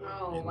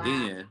 Oh, and wow.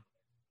 then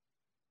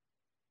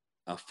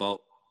I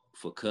fought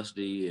for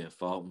custody and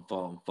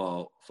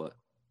fought for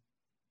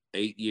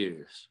 8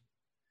 years.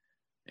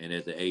 And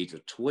at the age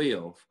of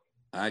 12,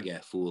 I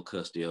got full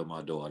custody of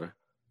my daughter.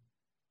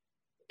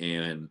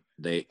 And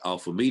they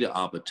offered me the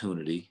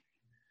opportunity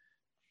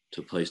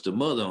to place the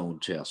mother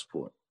on child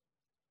support.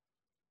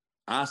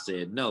 I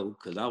said no,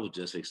 because I was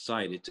just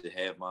excited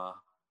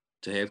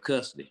to have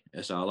custody.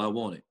 That's all I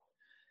wanted.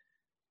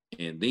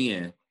 And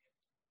then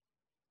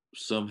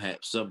something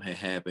had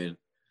happened,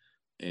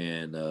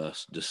 and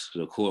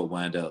the court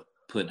wound up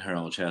putting her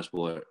on child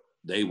support.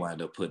 They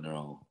wind up putting her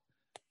on.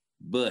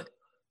 But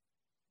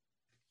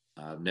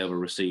I've never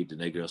received it.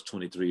 That girl's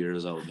 23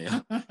 years old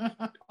now.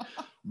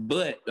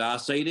 But I'll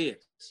say this.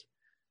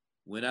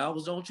 When I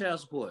was on child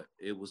support,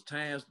 it was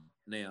times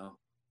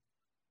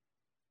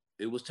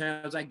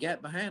I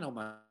got behind on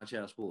my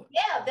child support.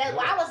 Yeah,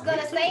 I was going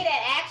to say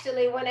that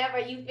actually whenever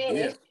you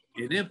finish.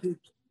 Yeah. And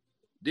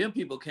them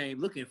people came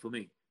looking for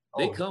me.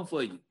 They come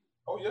for you.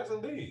 Oh, yes,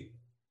 indeed.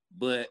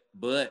 But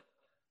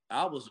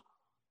I was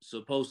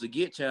supposed to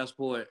get child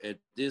support at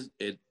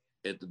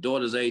the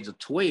daughter's age of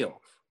 12.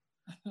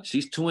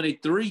 She's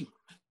 23.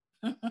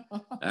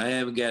 I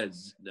haven't got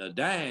a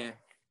dime.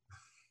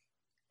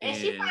 And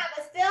she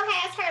probably still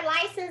has her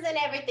license and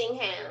everything,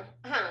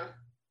 huh?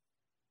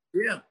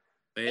 Yeah.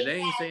 And they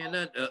ain't saying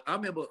nothing. I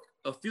remember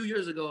a few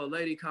years ago, a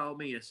lady called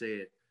me and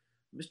said,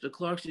 Mr.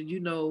 Clarkson,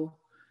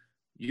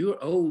 you're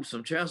owed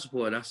some child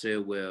support. I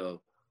said,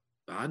 well,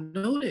 I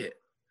know that.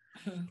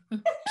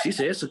 She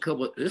said, it's a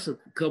couple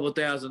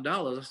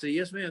 $1,000. I said,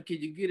 yes, ma'am. Can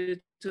you get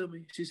it to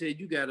me? She said,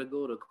 you got to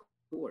go to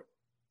court.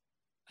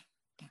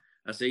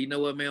 I said, you know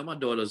what, ma'am? My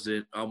daughter's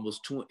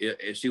almost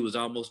 20. She was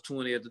almost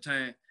 20 at the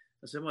time.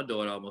 I said, my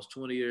daughter almost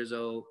 20 years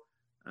old.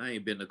 I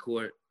ain't been to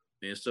court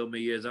in so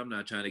many years. I'm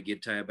not trying to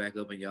get tied back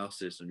up in y'all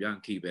system. Y'all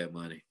can keep that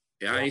money.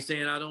 I ain't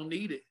saying I don't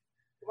need it.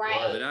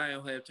 Right. But I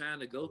don't have time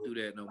to go through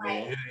that no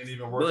more. It ain't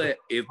even worth But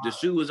if the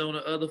shoe was on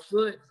the other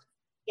foot,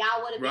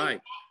 y'all would have been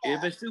right.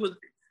 If the shoe was,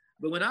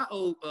 but when I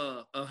owed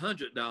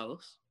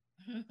 $100,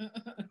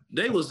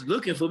 they was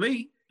looking for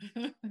me.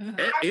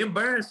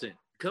 Embarrassing.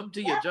 Come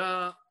to your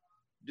job,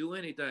 do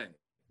anything.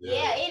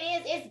 Yeah,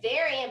 it is. It's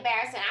very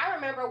embarrassing. I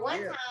remember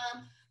one time,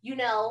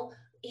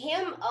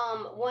 him,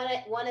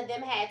 one of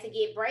them had to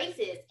get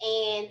braces,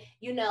 and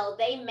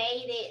they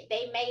made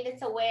it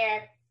to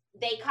where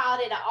they called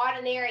it an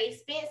ordinary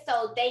expense,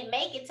 so they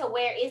make it to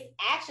where it's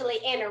actually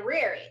an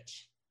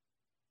arrearage.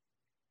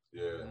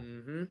 Yeah.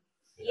 Mm-hmm.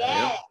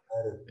 Yeah.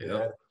 They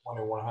added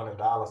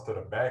 $2,100 to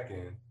the back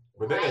end,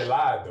 but then they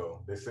lied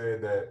though. They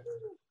said that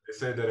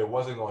it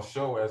wasn't going to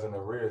show as an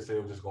arrear. They said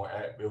it was just going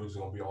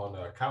to be on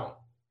the account,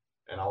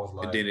 and I was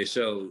like, and then it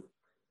showed.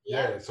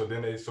 Yeah. So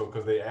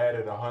because they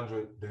added they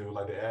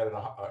added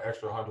an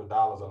extra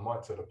 $100 a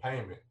month to the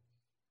payment.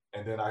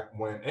 And then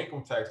when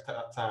income tax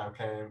time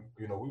came,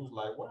 we was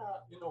like, where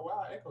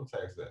our income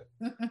tax at?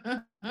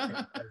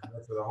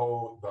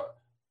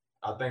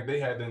 I think they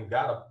had then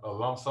got a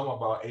lump sum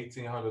about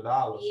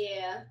 $1,800.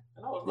 Yeah.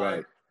 And I was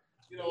like,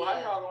 how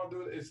y'all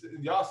gonna do it?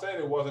 Y'all said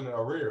it wasn't an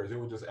arrears. It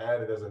was just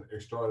added as an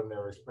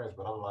extraordinary expense.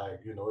 But I'm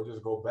like, it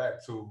just go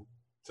back to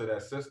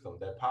that system,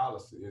 that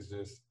policy. It's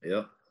just,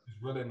 it's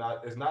really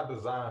not. It's not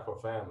designed for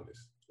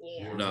families.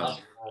 Yeah. No,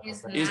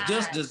 it's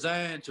just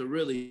designed to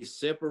really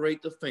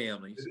separate the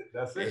families.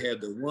 That's it. And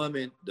have the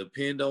woman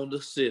depend on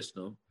the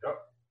system,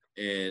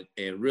 and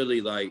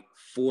really like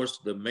force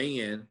the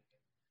man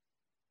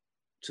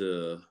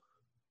to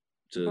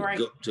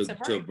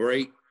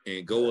break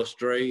and go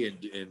astray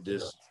and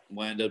just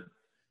wind up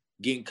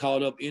getting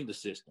caught up in the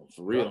system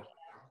for real.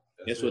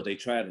 That's what they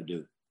try to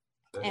do.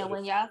 And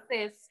when y'all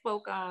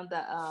spoke on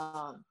the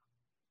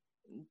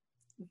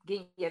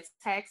getting your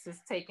taxes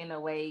taken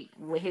away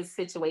with his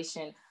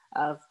situation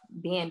of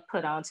being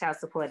put on child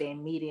support and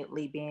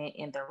immediately being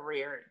in the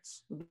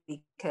rearage,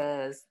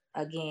 because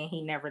again,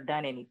 he never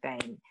done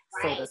anything,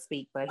 so to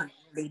speak, but he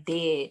really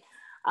did.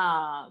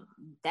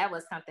 That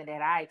was something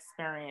that I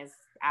experienced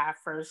our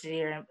first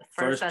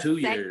 2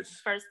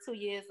 years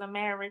of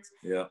marriage.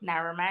 Yeah.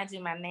 Now, remind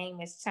you, my name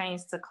is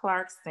changed to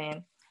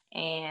Clarkson,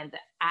 and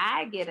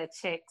I get a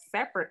check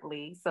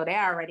separately, so they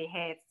already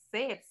had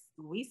said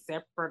we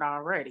separate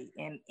already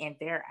in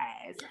their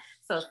eyes.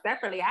 So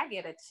separately, I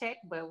get a check,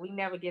 but we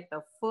never get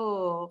the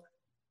full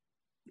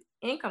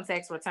income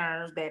tax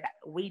return that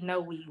we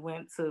know we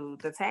went to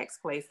the tax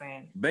place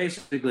in.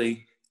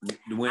 Basically,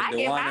 when I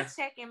get my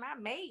check in my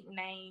maiden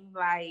name,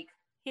 like,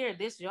 here,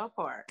 this your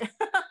part.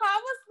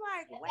 I was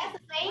like, wait, that's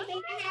the same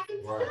thing that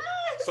happened to us.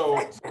 So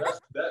that's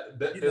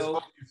it's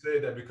funny you say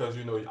that, because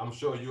I'm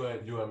sure you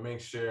and Mink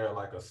share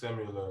like a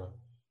similar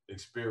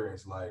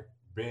experience, like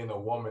being a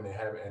woman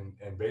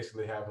and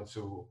basically having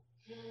to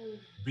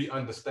be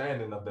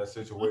understanding of that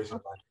situation.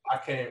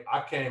 Like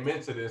I came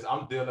into this,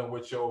 I'm dealing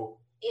with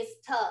it's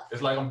tough.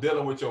 It's like I'm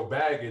dealing with your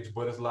baggage,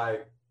 but it's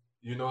like,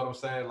 you know what I'm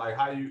saying? Like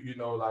how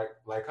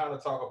like kind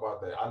of talk about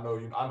that. I know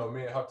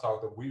me and her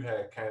we've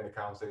had candid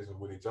conversations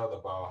with each other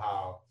about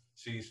how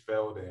she's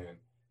felt, and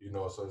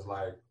so it's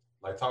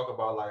like talk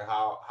about like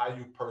how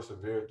you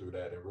persevere through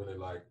that, and really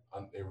like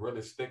and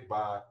really stick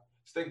by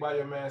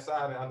your man's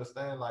side, and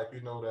understand like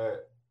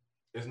that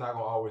it's not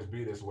gonna always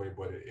be this way,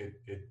 but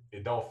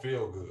it don't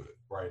feel good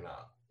right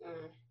now.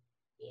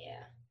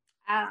 Yeah.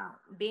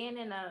 Being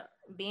in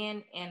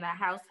a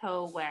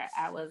household where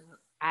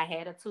I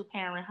had a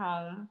 2-parent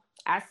home.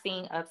 I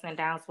seen ups and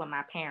downs with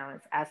my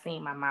parents. I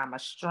seen my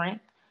mama's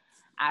strength.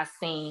 I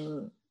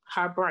seen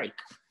her break.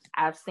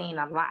 I've seen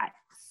a lot.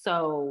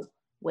 So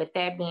with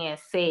that being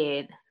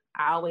said,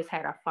 I always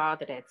had a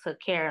father that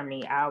took care of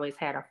me. I always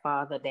had a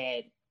father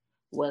that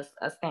was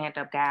a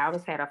stand-up guy. I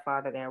always had a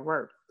father that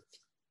worked.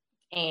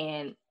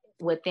 And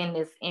within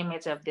this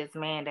image of this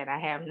man that I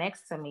have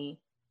next to me,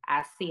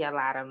 I see a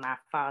lot of my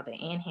father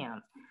in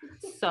him.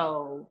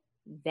 So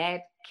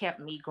that kept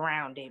me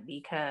grounded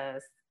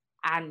because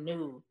I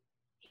knew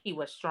he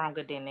was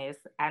stronger than this.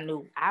 I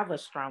knew I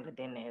was stronger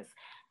than this.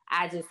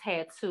 I just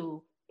had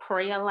to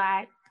pray a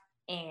lot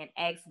and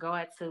ask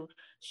God to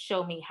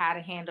show me how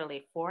to handle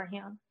it for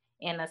him,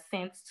 in a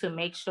sense, to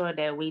make sure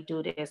that we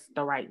do this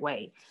the right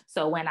way.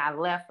 So when I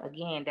left,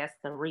 again, that's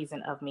the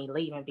reason of me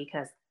leaving,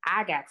 because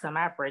I got to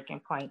my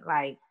breaking point.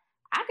 Like,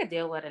 I could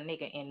deal with a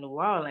nigga in New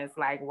Orleans.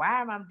 Like,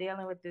 why am I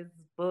dealing with this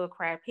bull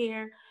crap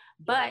here?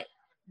 But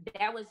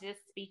that was just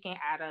speaking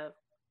out of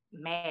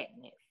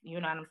madness.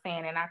 You know what I'm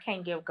saying? And I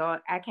can't give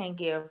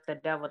the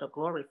devil the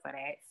glory for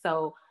that.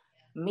 So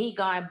me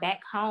going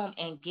back home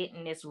and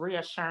getting this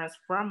reassurance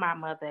from my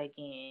mother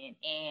again,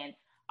 and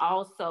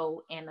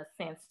also in a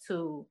sense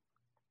to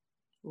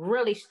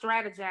really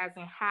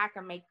strategizing how I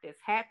can make this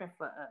happen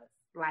for us.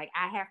 Like,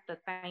 I have to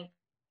think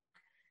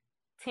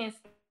 10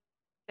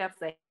 steps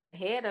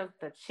ahead of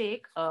the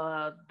chick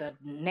or the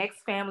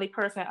next family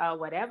person or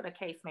whatever the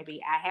case may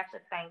be. I have to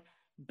think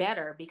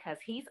better, because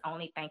he's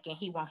only thinking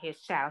he wants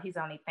his child. He's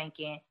only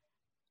thinking,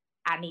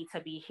 I need to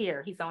be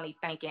here. He's only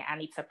thinking, I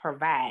need to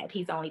provide.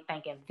 He's only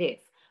thinking this.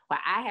 But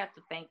I have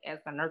to think as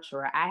the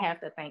nurturer. I have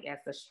to think as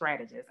the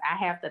strategist. I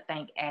have to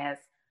think as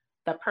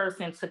the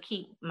person to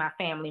keep my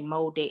family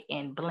molded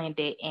and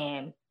blended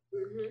and,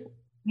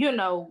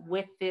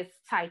 with this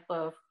type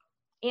of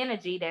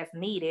energy that's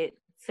needed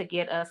to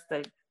get us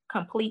to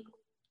complete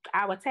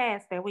our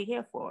task that we're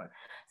here for.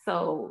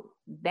 So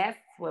that's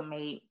what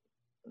made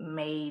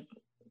me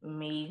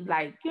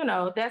like,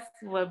 that's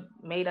what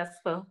made us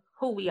for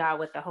who we are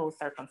with the whole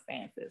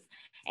circumstances.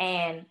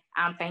 And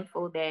I'm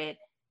thankful that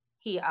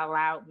he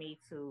allowed me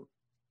to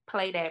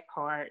play that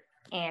part.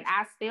 And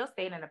I still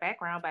stayed in the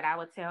background, but I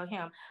would tell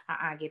him,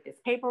 get this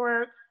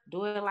paperwork,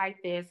 do it like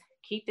this,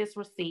 keep this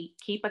receipt,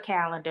 keep a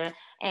calendar.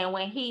 And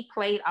when he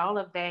played all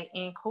of that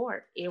in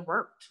court, it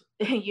worked.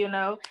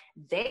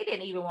 They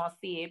didn't even want to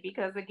see it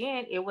because,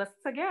 again, it was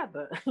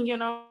together. They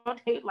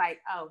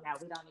like, oh, now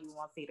we don't even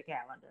want to see the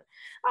calendar.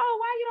 Oh,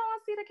 why you don't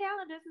want to see the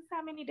calendar? This is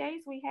how many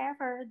days we have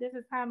her. This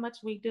is how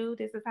much we do.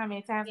 This is how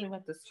many times we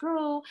went to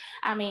school.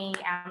 I mean,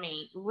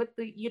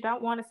 you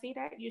don't want to see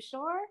that? You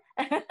sure?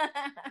 I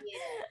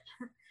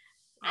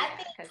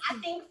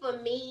think for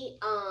me,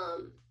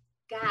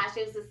 gosh,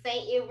 it was the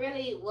same. It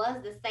really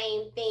was the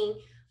same thing.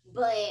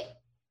 But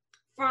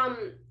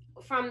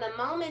from the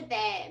moment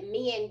that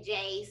me and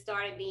Jay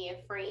started being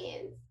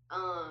friends,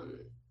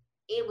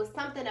 it was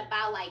something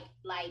about like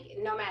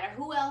no matter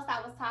who else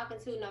I was talking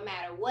to, no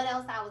matter what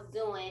else I was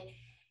doing,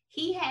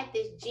 he had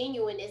this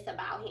genuineness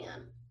about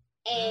him.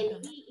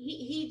 And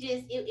he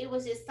just, it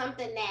was just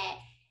something that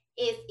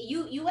is,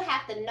 you would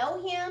have to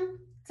know him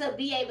to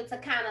be able to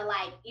kind of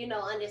like,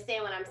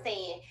 understand what I'm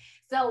saying.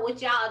 So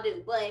what y'all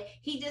do, but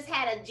he was just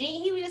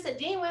a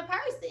genuine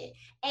person.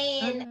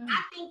 And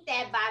I think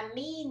that by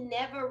me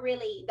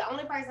the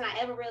only person I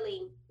ever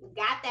really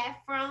got that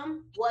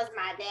from was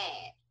my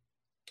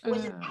dad,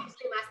 which is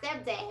actually my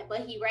stepdad,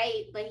 but he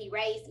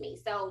raised me.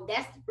 So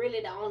that's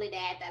really the only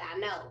dad that I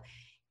know.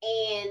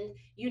 And,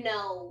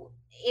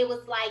 it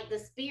was like the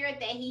spirit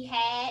that he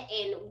had.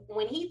 And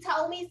when he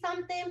told me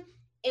something,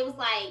 it was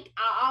like,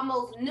 I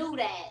almost knew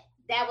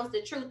that was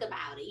the truth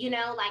about it. It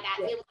was like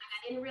I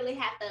didn't really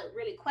have to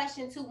really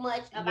question too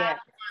much about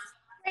it.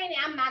 Granted,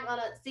 I'm not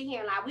gonna sit here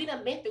and lie. We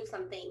done been through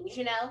some things,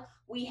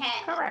 we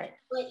had. Correct.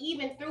 But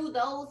even through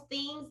those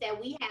things that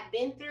we have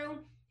been through,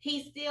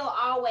 he still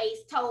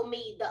always told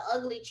me the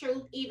ugly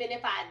truth, even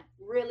if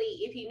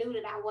he knew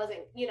that I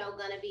wasn't,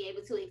 gonna be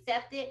able to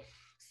accept it.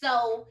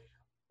 So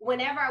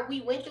whenever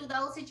we went through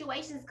those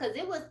situations, because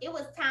it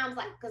was times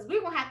like, because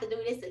we're gonna have to do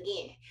this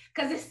again,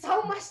 because it's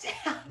so much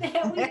out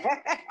there we talk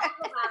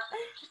about.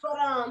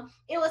 But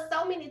it was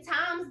so many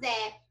times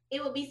that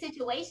it would be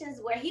situations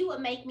where he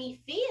would make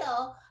me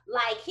feel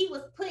like he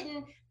was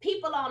putting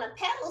people on a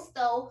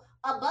pedestal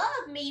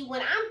above me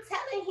when I'm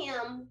telling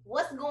him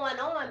what's going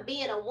on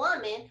being a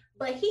woman,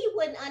 but he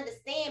wouldn't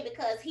understand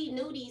because he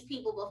knew these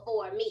people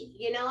before me.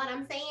 You know what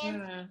I'm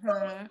saying? So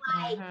it's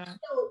like,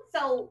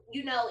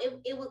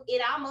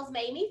 it almost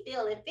made me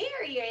feel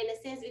inferior in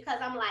a sense, because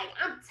I'm like,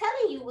 I'm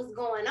telling you what's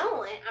going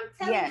on. I'm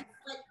telling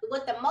you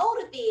what the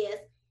motive is,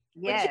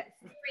 but you can't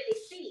really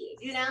see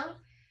it,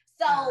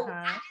 So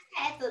I just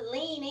had to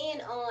lean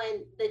in on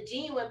the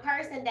genuine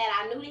person that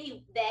I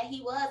knew that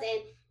he was,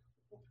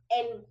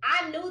 and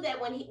I knew that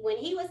when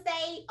he would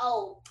say,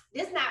 "Oh,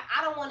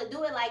 I don't want to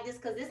do it like this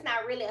because it's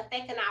not really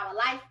affecting our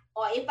life,"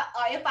 or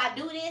if I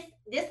do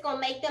this gonna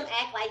make them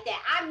act like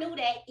that. I knew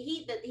that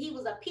he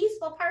was a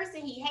peaceful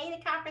person. He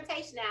hated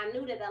confrontation, and I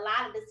knew that a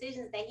lot of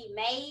decisions that he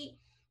made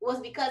was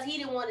because he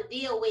didn't want to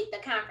deal with the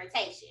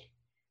confrontation.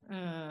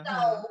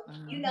 So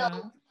you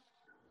know,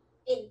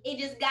 it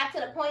just got to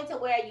the point to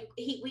where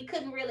we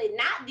couldn't really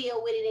not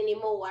deal with it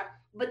anymore.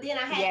 But then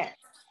I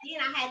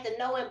had to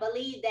know and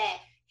believe that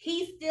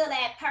he's still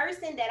that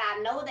person that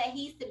I know that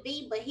he used to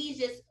be, but he's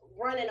just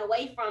running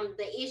away from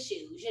the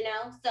issues, you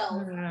know? So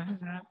I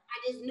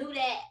just knew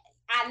that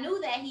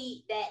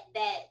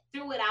that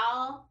through it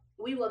all,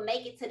 we would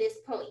make it to this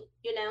point,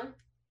 you know?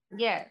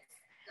 Yes.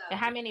 So. And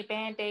how many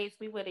Band-Aids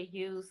we would have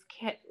used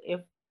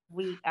if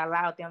we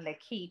allowed them to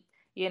keep,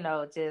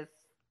 just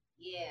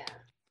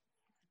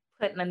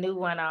putting a new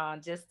one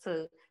on just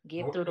to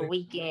get through the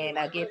weekend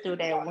or get through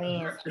that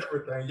Wednesday.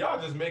 Everything.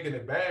 Y'all just making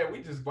it bad. We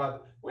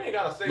ain't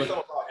gotta say something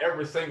about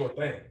every single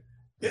thing.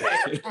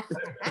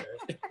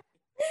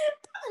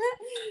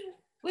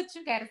 What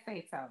you gotta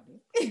say,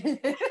 Tony?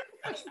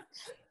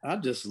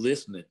 I'm just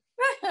listening.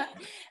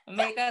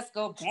 Make us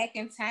go back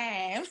in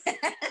time.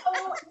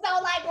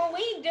 So like when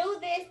we do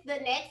this the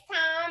next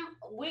time,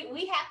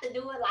 we have to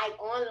do it like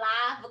on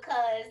live,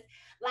 because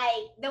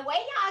like the way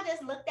y'all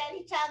just looked at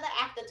each other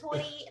after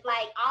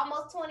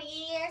almost 20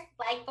 years,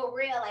 like for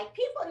real, like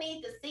people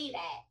need to see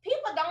that.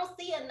 People don't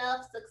see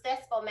enough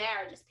successful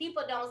marriages.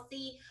 People don't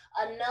see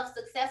enough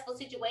successful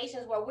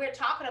situations where we're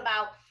talking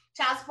about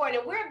child support,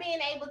 and we're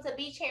being able to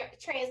be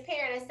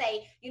transparent and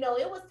say,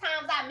 it was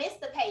times I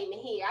missed the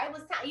payment here. It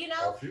was time,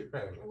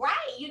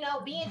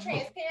 right? Being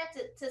transparent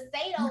to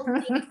say those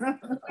things where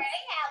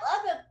they have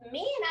other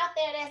men out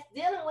there that's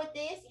dealing with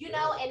this,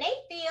 and they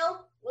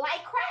feel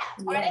like crap,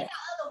 or they got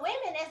other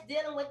women that's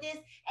dealing with this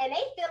and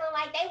they feeling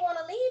like they want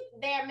to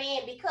leave their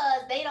man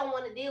because they don't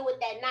want to deal with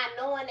that, not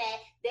knowing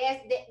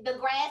that the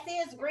grass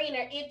is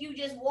greener if you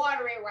just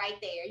water it right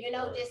there,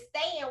 right. Just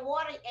stay and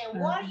water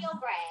your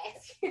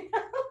grass.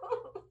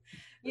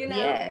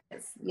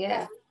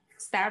 Yes.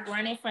 Stop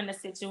running from the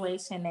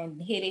situation and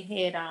hit it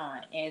head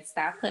on, and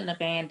stop putting a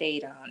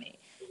Band-Aid on it,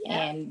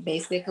 and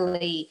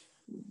basically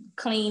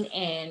clean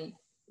and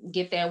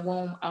get that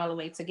womb all the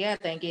way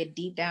together and get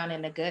deep down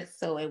in the gut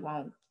so it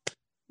won't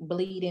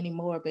bleed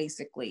anymore,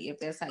 basically, if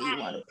that's how you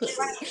want to put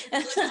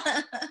it. So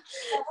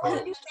what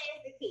would you say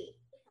is the key?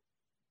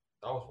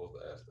 I was supposed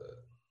to ask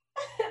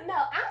that. No,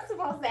 I'm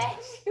supposed to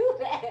ask you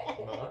that.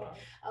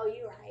 Oh,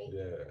 you're right.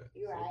 Yeah.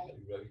 You're right.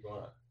 You better go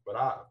on.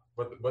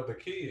 But the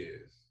key,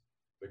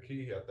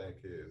 I think,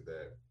 is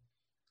that,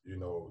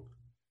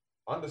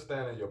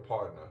 understanding your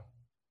partner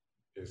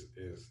is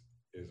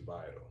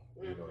vital.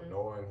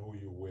 Knowing who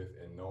you're with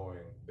and knowing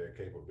their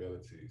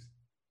capabilities.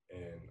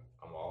 And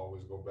I'm gonna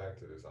always go back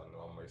to this. I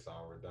know I may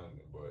sound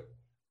redundant, but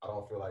I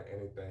don't feel like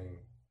anything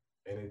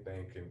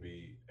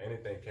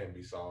can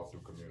be solved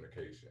through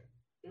communication.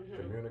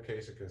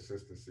 Communication,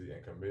 consistency,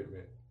 and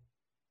commitment.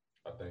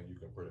 I think you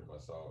can pretty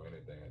much solve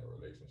anything in a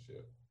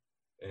relationship.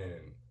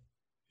 And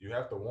you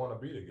have to want to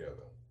be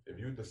together. If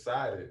you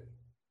decided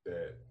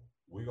that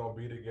we're gonna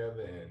be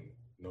together and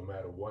no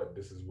matter what,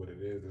 this is what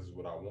it is, this is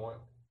what I want,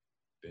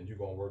 then you're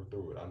gonna work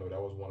through it. I know that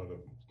was one of the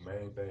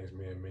main things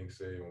me and Mink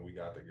said when we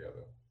got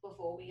together.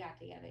 Before we got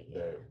together,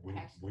 that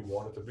we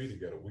wanted to be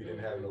together. We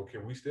didn't have no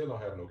kids. We still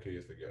don't have no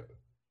kids together.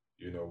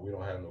 We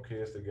don't have no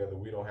kids together.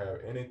 We don't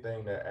have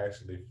anything that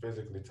actually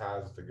physically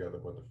ties us together,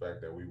 but the fact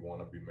that we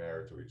want to be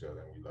married to each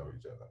other and we love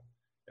each other.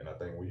 And I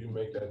think when you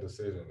make that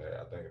decision,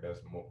 I think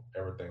that's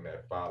everything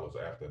that follows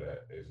after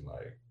that is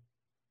like,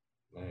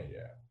 man,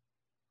 yeah.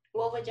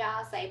 What would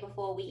y'all say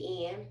before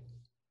we end?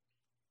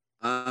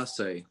 I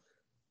say,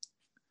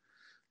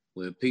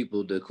 when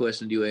the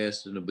question you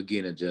asked in the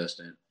beginning,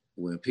 Justin,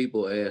 when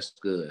people ask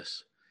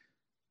us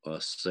or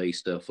say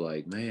stuff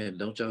like, man,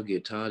 don't y'all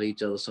get tired of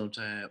each other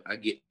sometime? I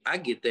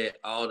get that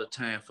all the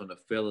time from the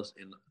fellas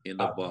in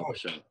the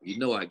barbershop.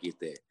 I get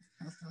that.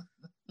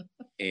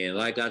 And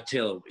like I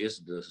tell them, it's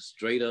the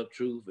straight up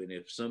truth. And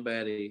if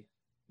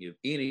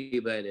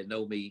anybody that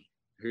know me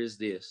hears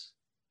this,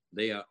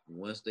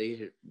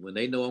 when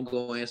they know I'm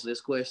going to answer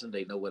this question,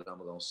 they know what I'm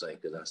going to say,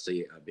 because I say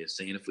it. I've been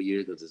saying it for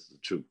years because it's the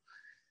truth.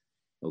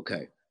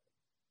 Okay.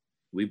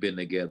 We've been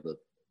together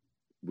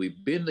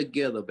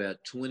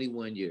about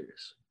 21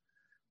 years.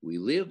 We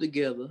live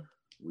together.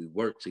 We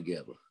work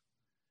together.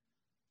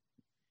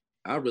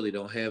 I really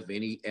don't have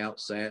any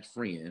outside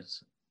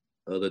friends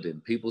other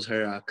than people's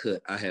hair I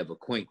cut. I have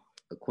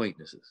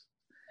acquaintances.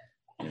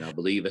 And I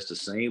believe it's the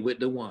same with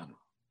DeWanda.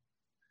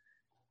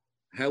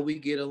 How we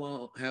get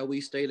along, how we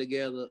stay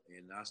together,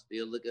 and I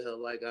still look at her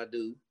like I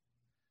do,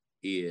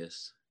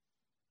 is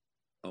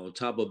on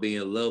top of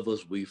being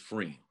lovers, we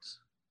friends.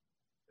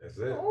 That's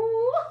it.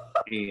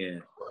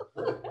 And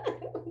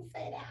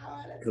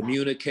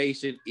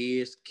communication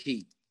is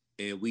key.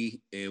 And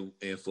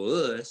for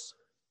us,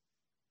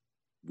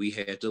 we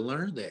had to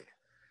learn that.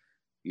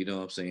 You know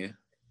what I'm saying?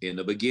 In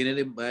the beginning,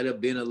 it might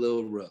have been a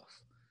little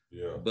rough.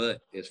 Yeah.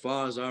 But as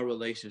far as our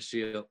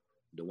relationship,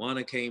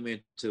 DeWanna came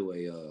into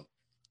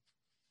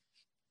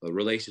a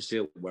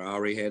relationship where I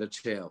already had a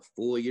child,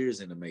 4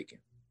 years in the making.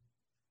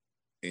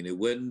 And it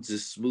wasn't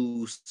just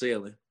smooth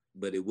sailing,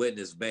 but it wasn't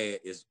as bad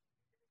as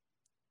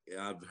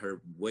I've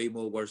heard way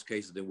more worse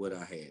cases than what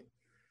I had.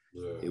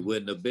 Yeah. It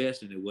wasn't the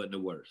best and it wasn't the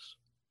worst.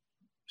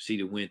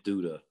 She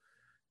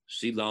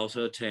lost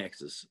her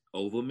taxes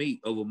over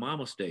my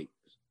mistakes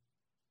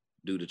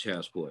due to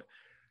child support.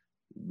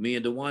 Me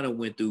and DeWanna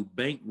went through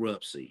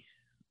bankruptcy.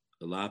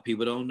 A lot of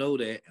people don't know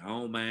that. I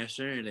don't mind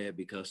sharing that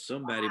because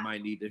somebody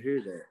might need to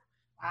hear that.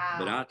 Wow.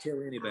 But I'll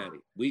tell anybody,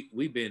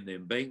 we've been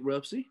in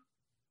bankruptcy.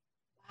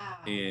 Wow.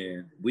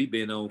 And we've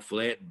been on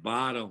flat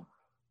bottom.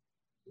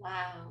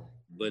 Wow.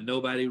 But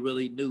nobody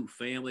really knew,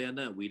 family or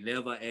not. We've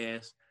never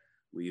asked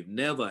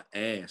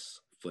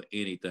for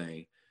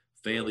anything.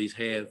 Families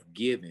have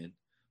given,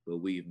 but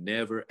we've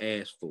never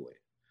asked for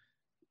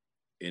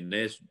it. And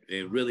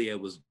really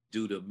it was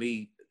due to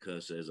me,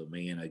 because as a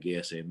man, I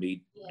guess, and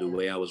me, the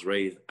way I was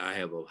raised, I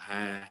have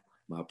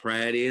my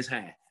pride is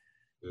high.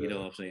 You know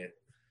what I'm saying?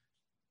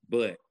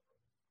 But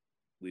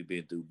we've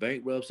been through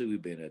bankruptcy.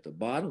 We've been at the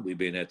bottom. We've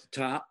been at the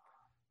top.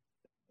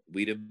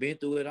 We'd have been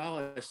through it all.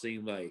 It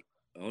seemed like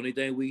the only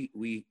thing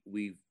we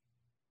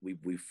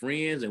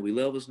friends and we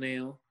lovers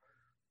now.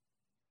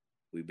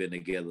 We've been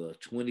together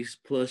 20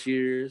 plus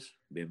years.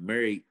 Been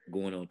married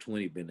going on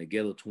 20. Been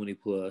together 20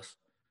 plus.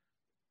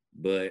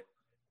 But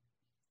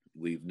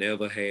we've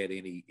never had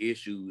any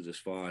issues as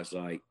far as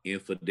like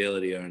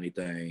infidelity or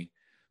anything.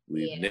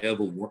 We've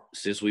never,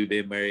 since we've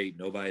been married,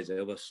 nobody's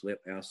ever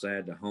slept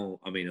outside the home.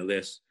 I mean,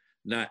 unless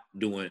not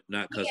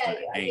because of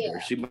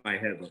anger. She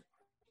might have a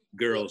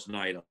girls'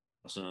 night or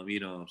something, you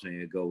know what I'm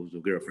saying? It goes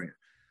to girlfriend.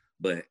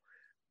 But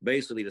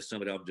basically, to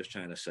sum it up, I'm just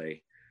trying to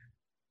say,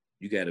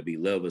 you got to be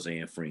lovers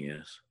and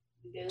friends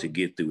to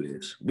get through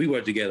this. We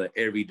work together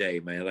every day,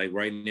 man. Like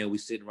right now, we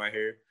sitting right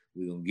here.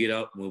 We're going to get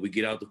up. When we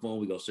get out the phone,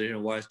 we're going to sit here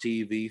and watch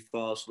TV,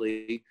 fall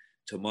asleep.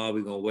 Tomorrow,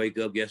 we're going to wake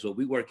up. Guess what?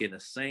 We work in the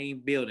same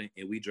building,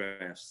 and we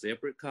drive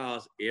separate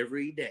cars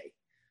every day.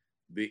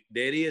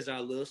 That is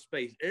our little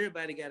space.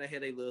 Everybody got to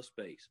have a little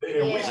space.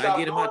 And we stopped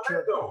doing that,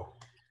 though.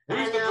 We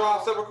used to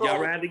drive separate cars.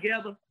 Y'all ride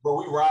together? But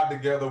we ride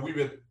together.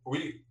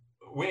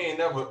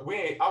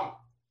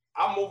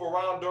 I move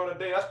around during the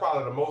day. That's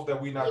probably the most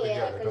that we not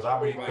together because I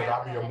be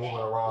moving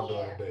around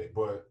during the day.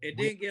 But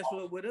then guess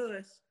what with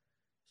us?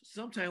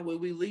 Sometimes when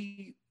we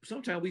leave,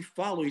 sometimes we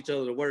follow each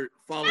other to work,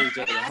 follow each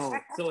other home.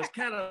 So it's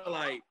kind of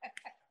like,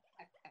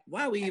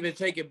 why we even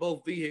taking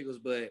both vehicles?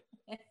 But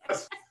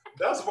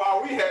that's why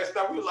we had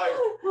stuff. We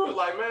were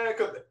like, man,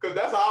 because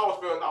that's how I was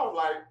feeling. I was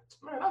like,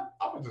 man,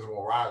 I was just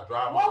gonna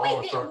drive my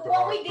own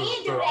truck. We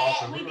did do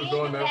that. We did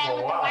do that with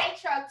the white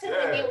truck too.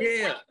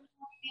 Yeah.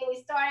 And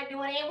we started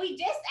doing it, and we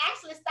just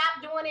actually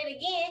stopped doing it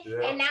again,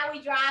 and now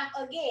we drive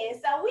again.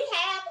 So we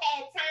have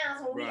had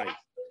times when we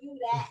actually do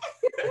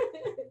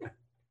that.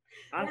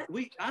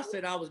 I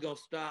said I was gonna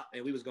stop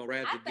and we was gonna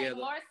ride together. I think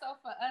more so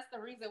for us, the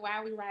reason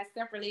why we ride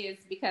separately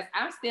is because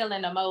I'm still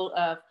in the mode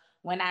of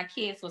when our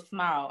kids were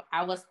small.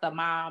 I was the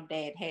mom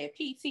that had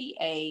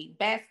PTA,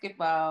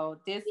 basketball,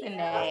 this and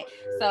that.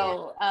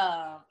 So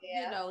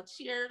you know,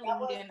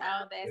 cheerleading,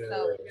 all that.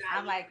 So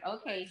I'm like,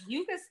 okay,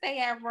 you can stay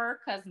at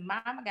work because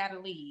mama gotta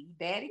leave.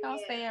 Daddy gonna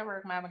stay at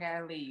work, mama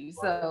gotta leave.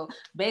 So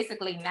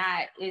basically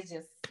it's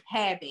just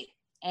habit.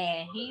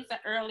 And he's an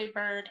early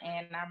bird,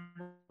 and I'm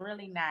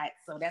really not.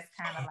 So that's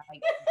kind of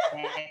like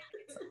that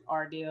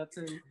ordeal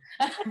too.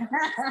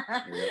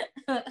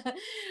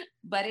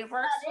 But it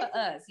works for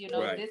us, you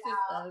know. This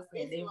is us,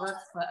 and it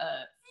works for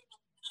us.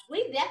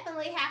 We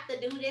definitely have to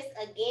do this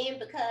again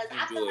because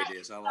I feel like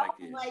there's so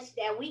much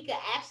that we could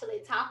actually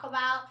talk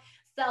about.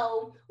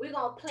 So we're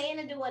gonna plan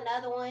to do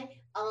another one.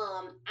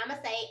 I'm gonna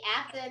say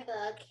after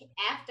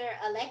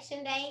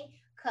election day,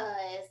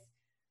 cause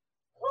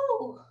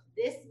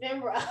this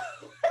been rough.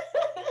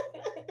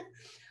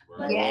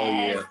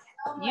 Yes.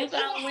 You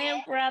gonna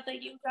win, brother.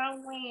 You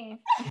gonna win.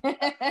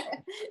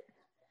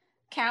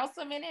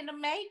 Councilman in the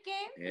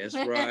making. That's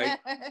right.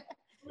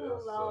 Oh,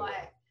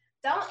 Lord.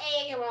 Don't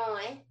egg it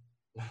on.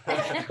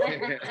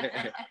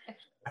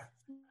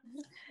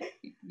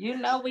 You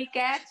know we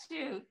got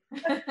you.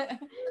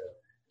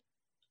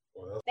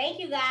 Thank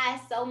you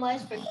guys so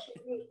much for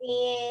tuning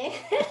in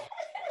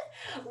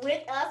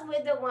with us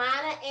with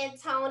DeWanna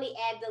and Tony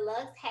at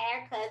Deluxe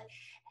Haircuts,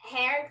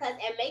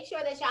 and make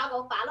sure that y'all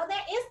go follow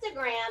their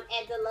Instagram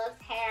at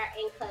Deluxe Hair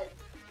and Cuts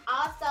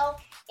also,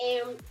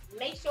 and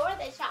make sure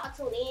that y'all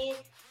tune in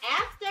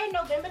after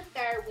November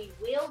 3rd. We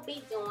will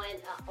be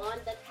doing On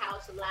the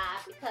Couch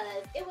Live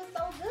because it was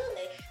so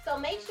good. So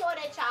make sure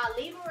that y'all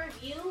leave a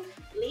review,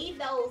 leave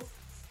those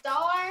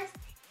stars,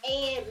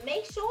 and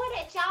make sure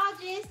that y'all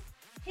just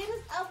hit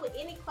us up with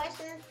any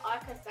questions or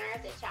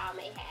concerns that y'all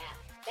may have.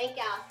 Thank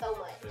y'all so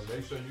much. And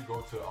make sure you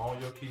go to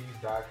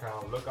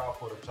ownyourkeys.com. Look out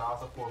for the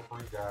child support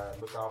free guide.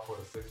 Look out for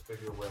the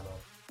 6-figure winner.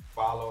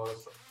 Follow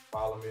us.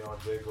 Follow me on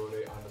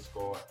JGoday_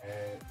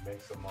 and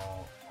make some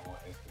on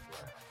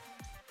Instagram.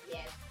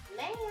 Yes.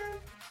 ma'am.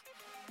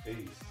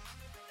 Peace.